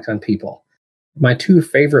impact on people. My two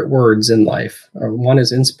favorite words in life are, one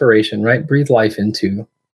is inspiration, right? Breathe life into,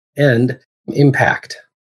 and impact.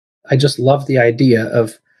 I just love the idea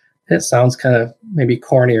of, it sounds kind of maybe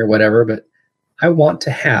corny or whatever, but I want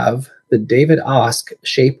to have the David Osk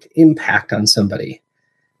shaped impact on somebody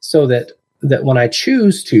so that when I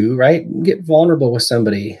choose to, right, get vulnerable with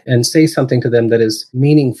somebody and say something to them that is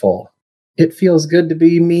meaningful, it feels good to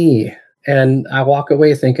be me. And I walk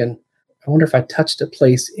away thinking, I wonder if I touched a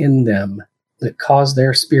place in them that caused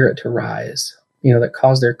their spirit to rise, that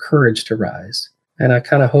caused their courage to rise. And I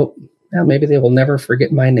kind of hope, maybe they will never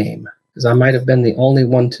forget my name, because I might have been the only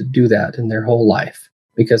one to do that in their whole life,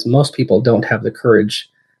 because most people don't have the courage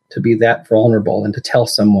to be that vulnerable and to tell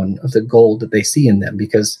someone of the gold that they see in them.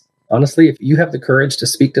 Because honestly, if you have the courage to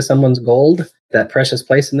speak to someone's gold, that precious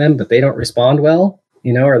place in them, but they don't respond well,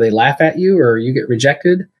 or they laugh at you or you get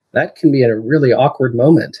rejected, that can be a really awkward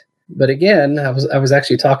moment. But again, I was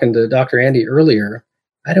actually talking to Dr. Andy earlier.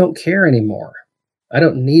 I don't care anymore. I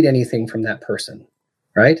don't need anything from that person,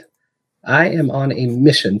 right? I am on a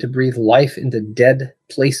mission to breathe life into dead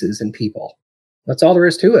places and people. That's all there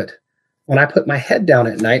is to it. When I put my head down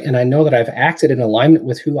at night and I know that I've acted in alignment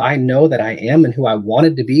with who I know that I am and who I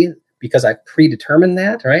wanted to be because I predetermined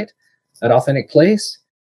that, right? That authentic place.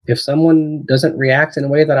 If someone doesn't react in a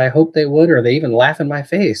way that I hope they would, or they even laugh in my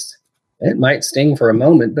face, it might sting for a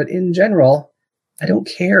moment, but in general, I don't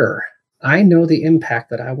care. I know the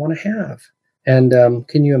impact that I want to have. And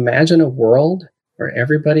can you imagine a world where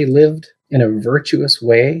everybody lived in a virtuous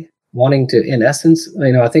way, wanting to, in essence,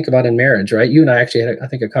 I think about in marriage, right? You and I actually had, I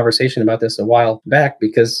think, a conversation about this a while back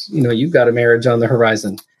because, you've got a marriage on the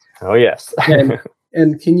horizon. Oh, yes.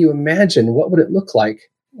 and can you imagine what would it look like,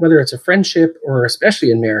 whether it's a friendship or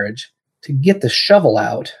especially in marriage, to get the shovel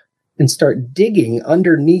out and start digging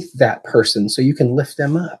underneath that person so you can lift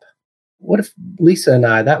them up? What if Lisa and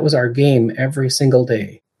I, that was our game every single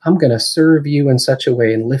day? I'm going to serve you in such a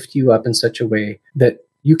way and lift you up in such a way that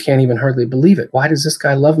you can't even hardly believe it. Why does this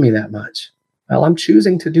guy love me that much? Well, I'm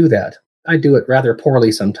choosing to do that. I do it rather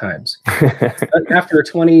poorly sometimes. But after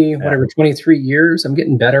 23 years, I'm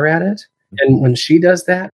getting better at it. And when she does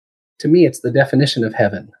that, to me, it's the definition of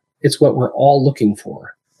heaven. It's what we're all looking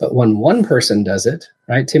for. But when one person does it,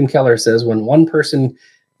 right? Tim Keller says when one person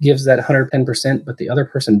gives that 110%, but the other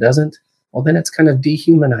person doesn't, well, then it's kind of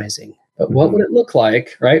dehumanizing. But what would it look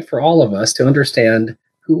like, right, for all of us to understand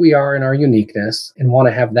who we are in our uniqueness and want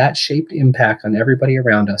to have that shaped impact on everybody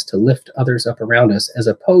around us to lift others up around us, as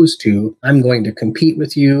opposed to, I'm going to compete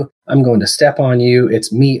with you, I'm going to step on you,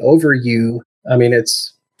 it's me over you. I mean,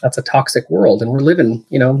 that's a toxic world. And we're living,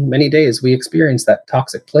 many days we experience that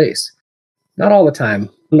toxic place. Not all the time.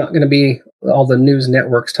 I'm not going to be all the news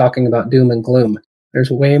networks talking about doom and gloom.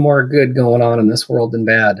 There's way more good going on in this world than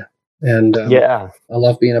bad. And I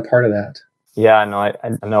love being a part of that. Yeah,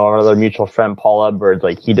 I know our other mutual friend, Paul Edwards,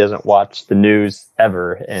 like he doesn't watch the news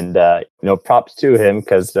ever. And, props to him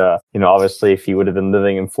because, obviously if he would have been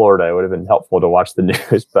living in Florida, it would have been helpful to watch the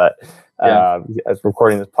news. But as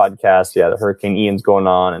recording this podcast, the Hurricane Ian's going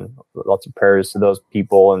on and lots of prayers to those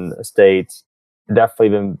people in the States. Definitely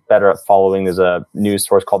been better at following. There's a news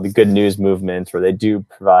source called the Good News Movement where they do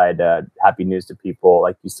provide happy news to people,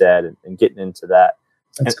 like you said, and getting into that.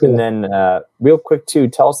 That's cool. And then real quick too,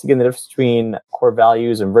 tell us again the difference between core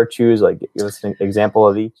values and virtues, like give us an example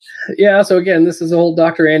of each. Yeah. So again, this is a whole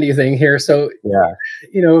Dr. Andy thing here. So,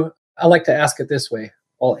 I like to ask it this way.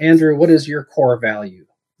 Well, Andrew, what is your core value?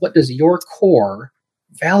 What does your core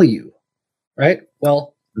value? Right?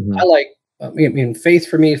 Well, I like, faith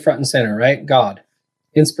for me, front and center, right? God,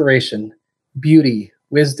 inspiration, beauty,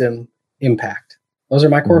 wisdom, impact. Those are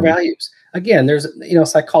my core values. Again, there's,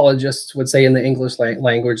 psychologists would say in the English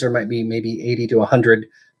language, there might be maybe 80 to 100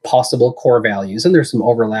 possible core values. And there's some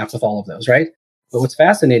overlap with all of those, right? But what's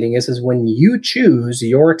fascinating is when you choose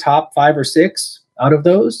your top 5 or 6 out of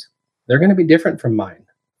those, they're going to be different from mine,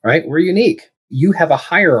 right? We're unique. You have a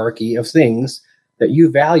hierarchy of things that you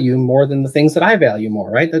value more than the things that I value more,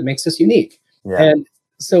 right? That makes us unique. Yeah. And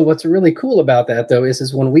so what's really cool about that, though,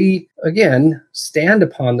 is when we, again, stand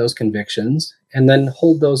upon those convictions and then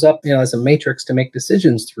hold those up, as a matrix to make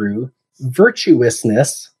decisions through,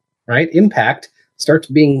 virtuousness, right? Impact starts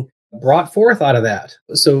being brought forth out of that.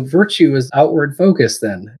 So virtue is outward focus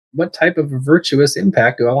then. What type of virtuous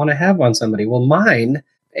impact do I want to have on somebody? Well, mine,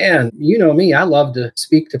 and you know me, I love to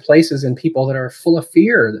speak to places and people that are full of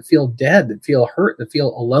fear, that feel dead, that feel hurt, that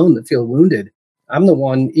feel alone, that feel wounded. I'm the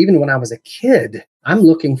one, even when I was a kid, I'm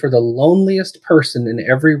looking for the loneliest person in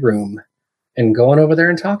every room and going over there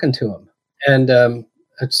and talking to them. And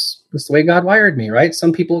it's the way God wired me, right?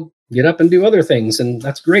 Some people get up and do other things, and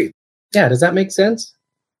that's great. Yeah, does that make sense?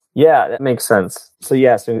 Yeah, that makes sense. So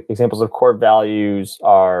examples of core values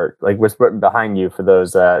are like what's written behind you for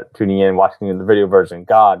those tuning in, watching the video version: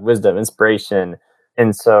 God, wisdom, inspiration.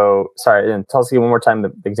 And so, and tell us again one more time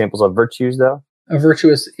the examples of virtues, though. A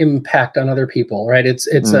virtuous impact on other people, right?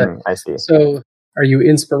 I see. So are you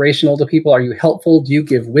inspirational to people? Are you helpful? Do you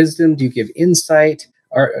give wisdom? Do you give insight?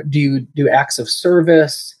 Or do you do acts of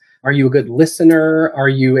service? Are you a good listener? Are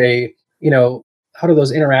you how do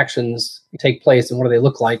those interactions take place and what do they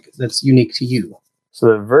look like that's unique to you? So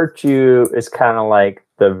the virtue is kind of like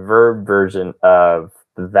the verb version of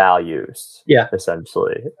the values. Yeah.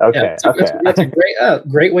 Essentially. Okay. Yeah, that's a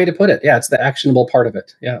great way to put it. Yeah. It's the actionable part of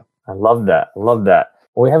it. Yeah. I love that. Well,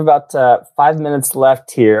 we have about 5 minutes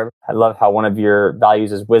left here. I love how one of your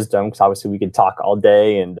values is wisdom, because obviously we could talk all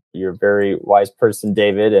day, and you're a very wise person,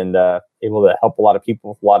 David, and able to help a lot of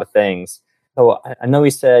people with a lot of things. So I know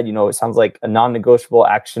we said, it sounds like a non-negotiable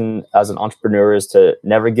action as an entrepreneur is to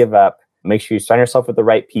never give up. Make sure you surround yourself with the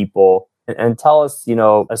right people, and tell us,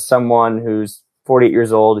 as someone who's 48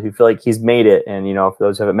 years old, who feel like he's made it. And, for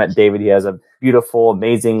those who haven't met David, he has a beautiful,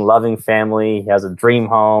 amazing, loving family. He has a dream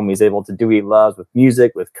home. He's able to do what he loves with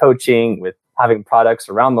music, with coaching, with having products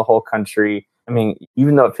around the whole country. I mean,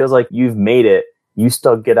 even though it feels like you've made it, you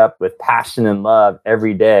still get up with passion and love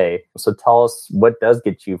every day. So tell us, what does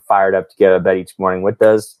get you fired up to get out of bed each morning? What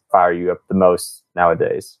does fire you up the most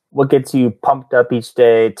nowadays? What gets you pumped up each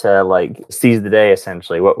day to seize the day,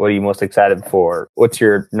 essentially? What are you most excited for? What's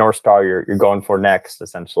your North Star you're going for next,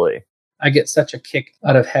 essentially? I get such a kick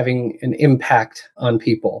out of having an impact on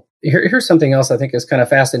people. Here's something else I think is kind of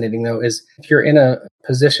fascinating, though, is if you're in a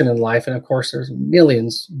position in life, and of course there's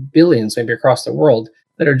millions, billions, maybe across the world,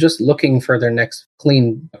 that are just looking for their next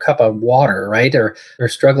clean cup of water, right? Or they're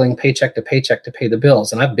struggling paycheck to paycheck to pay the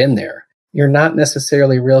bills. And I've been there. You're not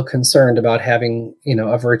necessarily real concerned about having,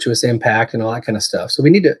 a virtuous impact and all that kind of stuff. So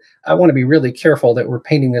I want to be really careful that we're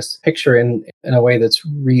painting this picture in a way that's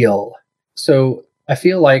real. So I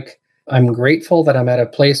feel like I'm grateful that I'm at a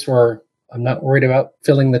place where I'm not worried about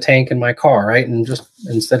filling the tank in my car, right? And just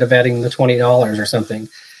instead of adding the $20 or something.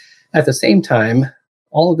 At the same time,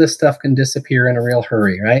 all of this stuff can disappear in a real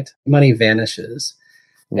hurry, right? Money vanishes.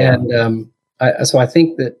 Yeah. And So I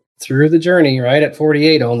think that through the journey, right, at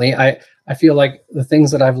 48 only, I feel like the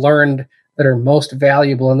things that I've learned that are most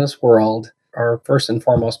valuable in this world are first and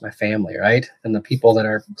foremost my family, right? And the people that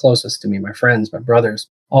are closest to me, my friends, my brothers,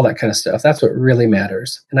 all that kind of stuff. That's what really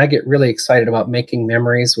matters. And I get really excited about making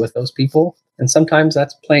memories with those people. And sometimes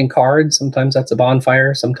that's playing cards. Sometimes that's a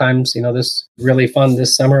bonfire. Sometimes, this really fun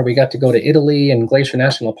this summer, we got to go to Italy and Glacier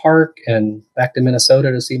National Park and back to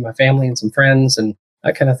Minnesota to see my family and some friends and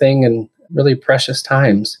that kind of thing. And really precious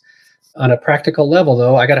times. On a practical level,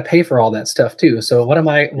 though, I got to pay for all that stuff too. So what am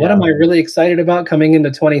I really excited about coming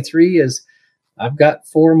into 23 is I've got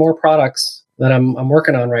 4 more products that I'm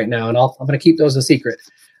working on right now, and I'm going to keep those a secret.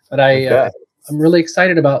 But I'm really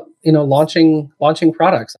excited about launching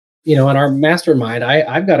products. In our mastermind,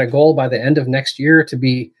 I've got a goal by the end of next year to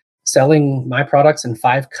be selling my products in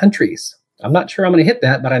 5 countries. I'm not sure I'm going to hit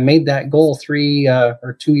that, but I made that goal 3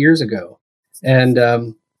 or 2 years ago. And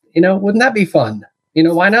wouldn't that be fun?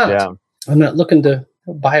 Why not? Yeah. I'm not looking to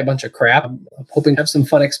buy a bunch of crap. I'm hoping to have some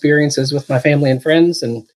fun experiences with my family and friends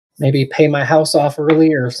and maybe pay my house off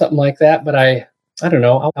early or something like that. But I don't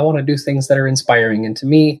know. I want to do things that are inspiring. And to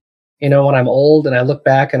me, when I'm old and I look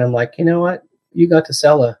back and I'm like, you know what? You got to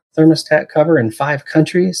sell a thermostat cover in 5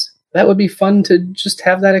 countries. That would be fun to just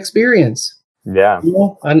have that experience. Yeah.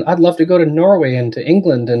 I'd love to go to Norway and to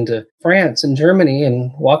England and to France and Germany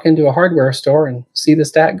and walk into a hardware store and see the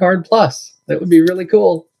StatGuard Plus. That would be really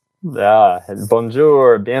cool. Yeah,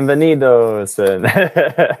 bonjour, bienvenidos, and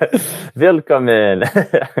willkommen.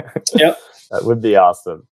 Yep. That would be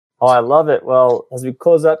awesome. Oh, I love it. Well, as we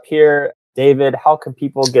close up here, David, how can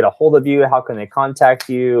people get a hold of you? How can they contact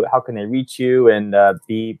you? How can they reach you and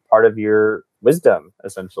be part of your wisdom,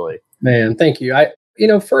 essentially? Man, thank you.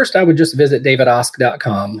 First I would just visit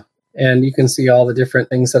davidosk.com. And you can see all the different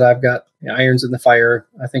things that I've got, irons in the fire.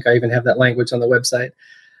 I think I even have that language on the website.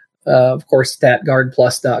 Of course,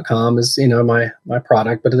 statguardplus.com is, my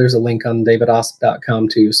product, but there's a link on davidosk.com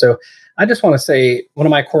too. So I just want to say one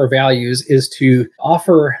of my core values is to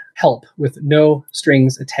offer help with no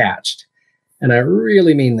strings attached. And I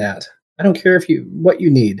really mean that. I don't care what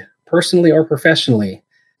you need, personally or professionally.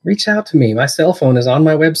 Reach out to me. My cell phone is on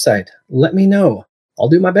my website. Let me know. I'll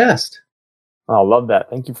do my best. Oh, I love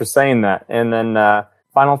that. Thank you for saying that. And then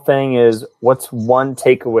final thing is, what's one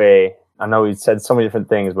takeaway? I know we said so many different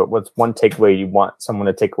things, but what's one takeaway you want someone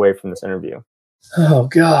to take away from this interview? Oh,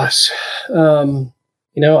 gosh.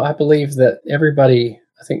 I believe that everybody,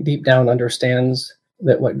 I think deep down understands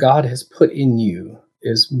that what God has put in you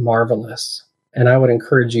is marvelous. And I would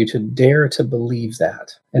encourage you to dare to believe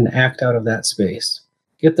that and act out of that space.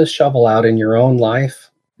 Get the shovel out in your own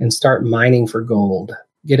life and start mining for gold.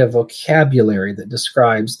 Get a vocabulary that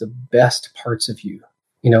describes the best parts of you.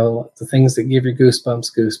 The things that give you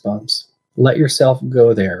goosebumps. Let yourself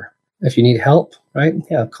go there. If you need help, right?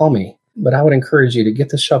 Yeah, call me. But I would encourage you to get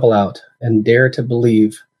the shovel out and dare to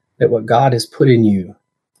believe that what God has put in you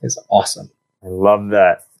is awesome. I love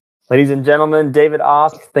that. Ladies and gentlemen, David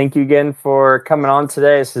Oth, thank you again for coming on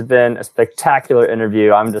today. This has been a spectacular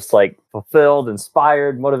interview. I'm just fulfilled,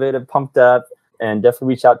 inspired, motivated, pumped up, and definitely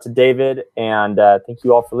reach out to David. And thank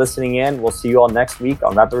you all for listening in. We'll see you all next week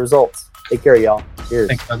on Rapid Results. Take care, y'all. Cheers.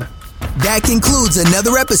 Thanks, brother. That concludes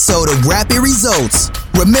another episode of Rapid Results.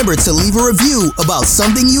 Remember to leave a review about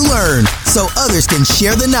something you learned so others can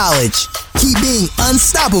share the knowledge. Keep being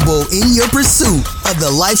unstoppable in your pursuit of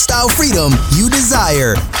the lifestyle freedom you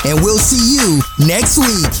desire. And we'll see you next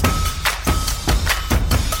week.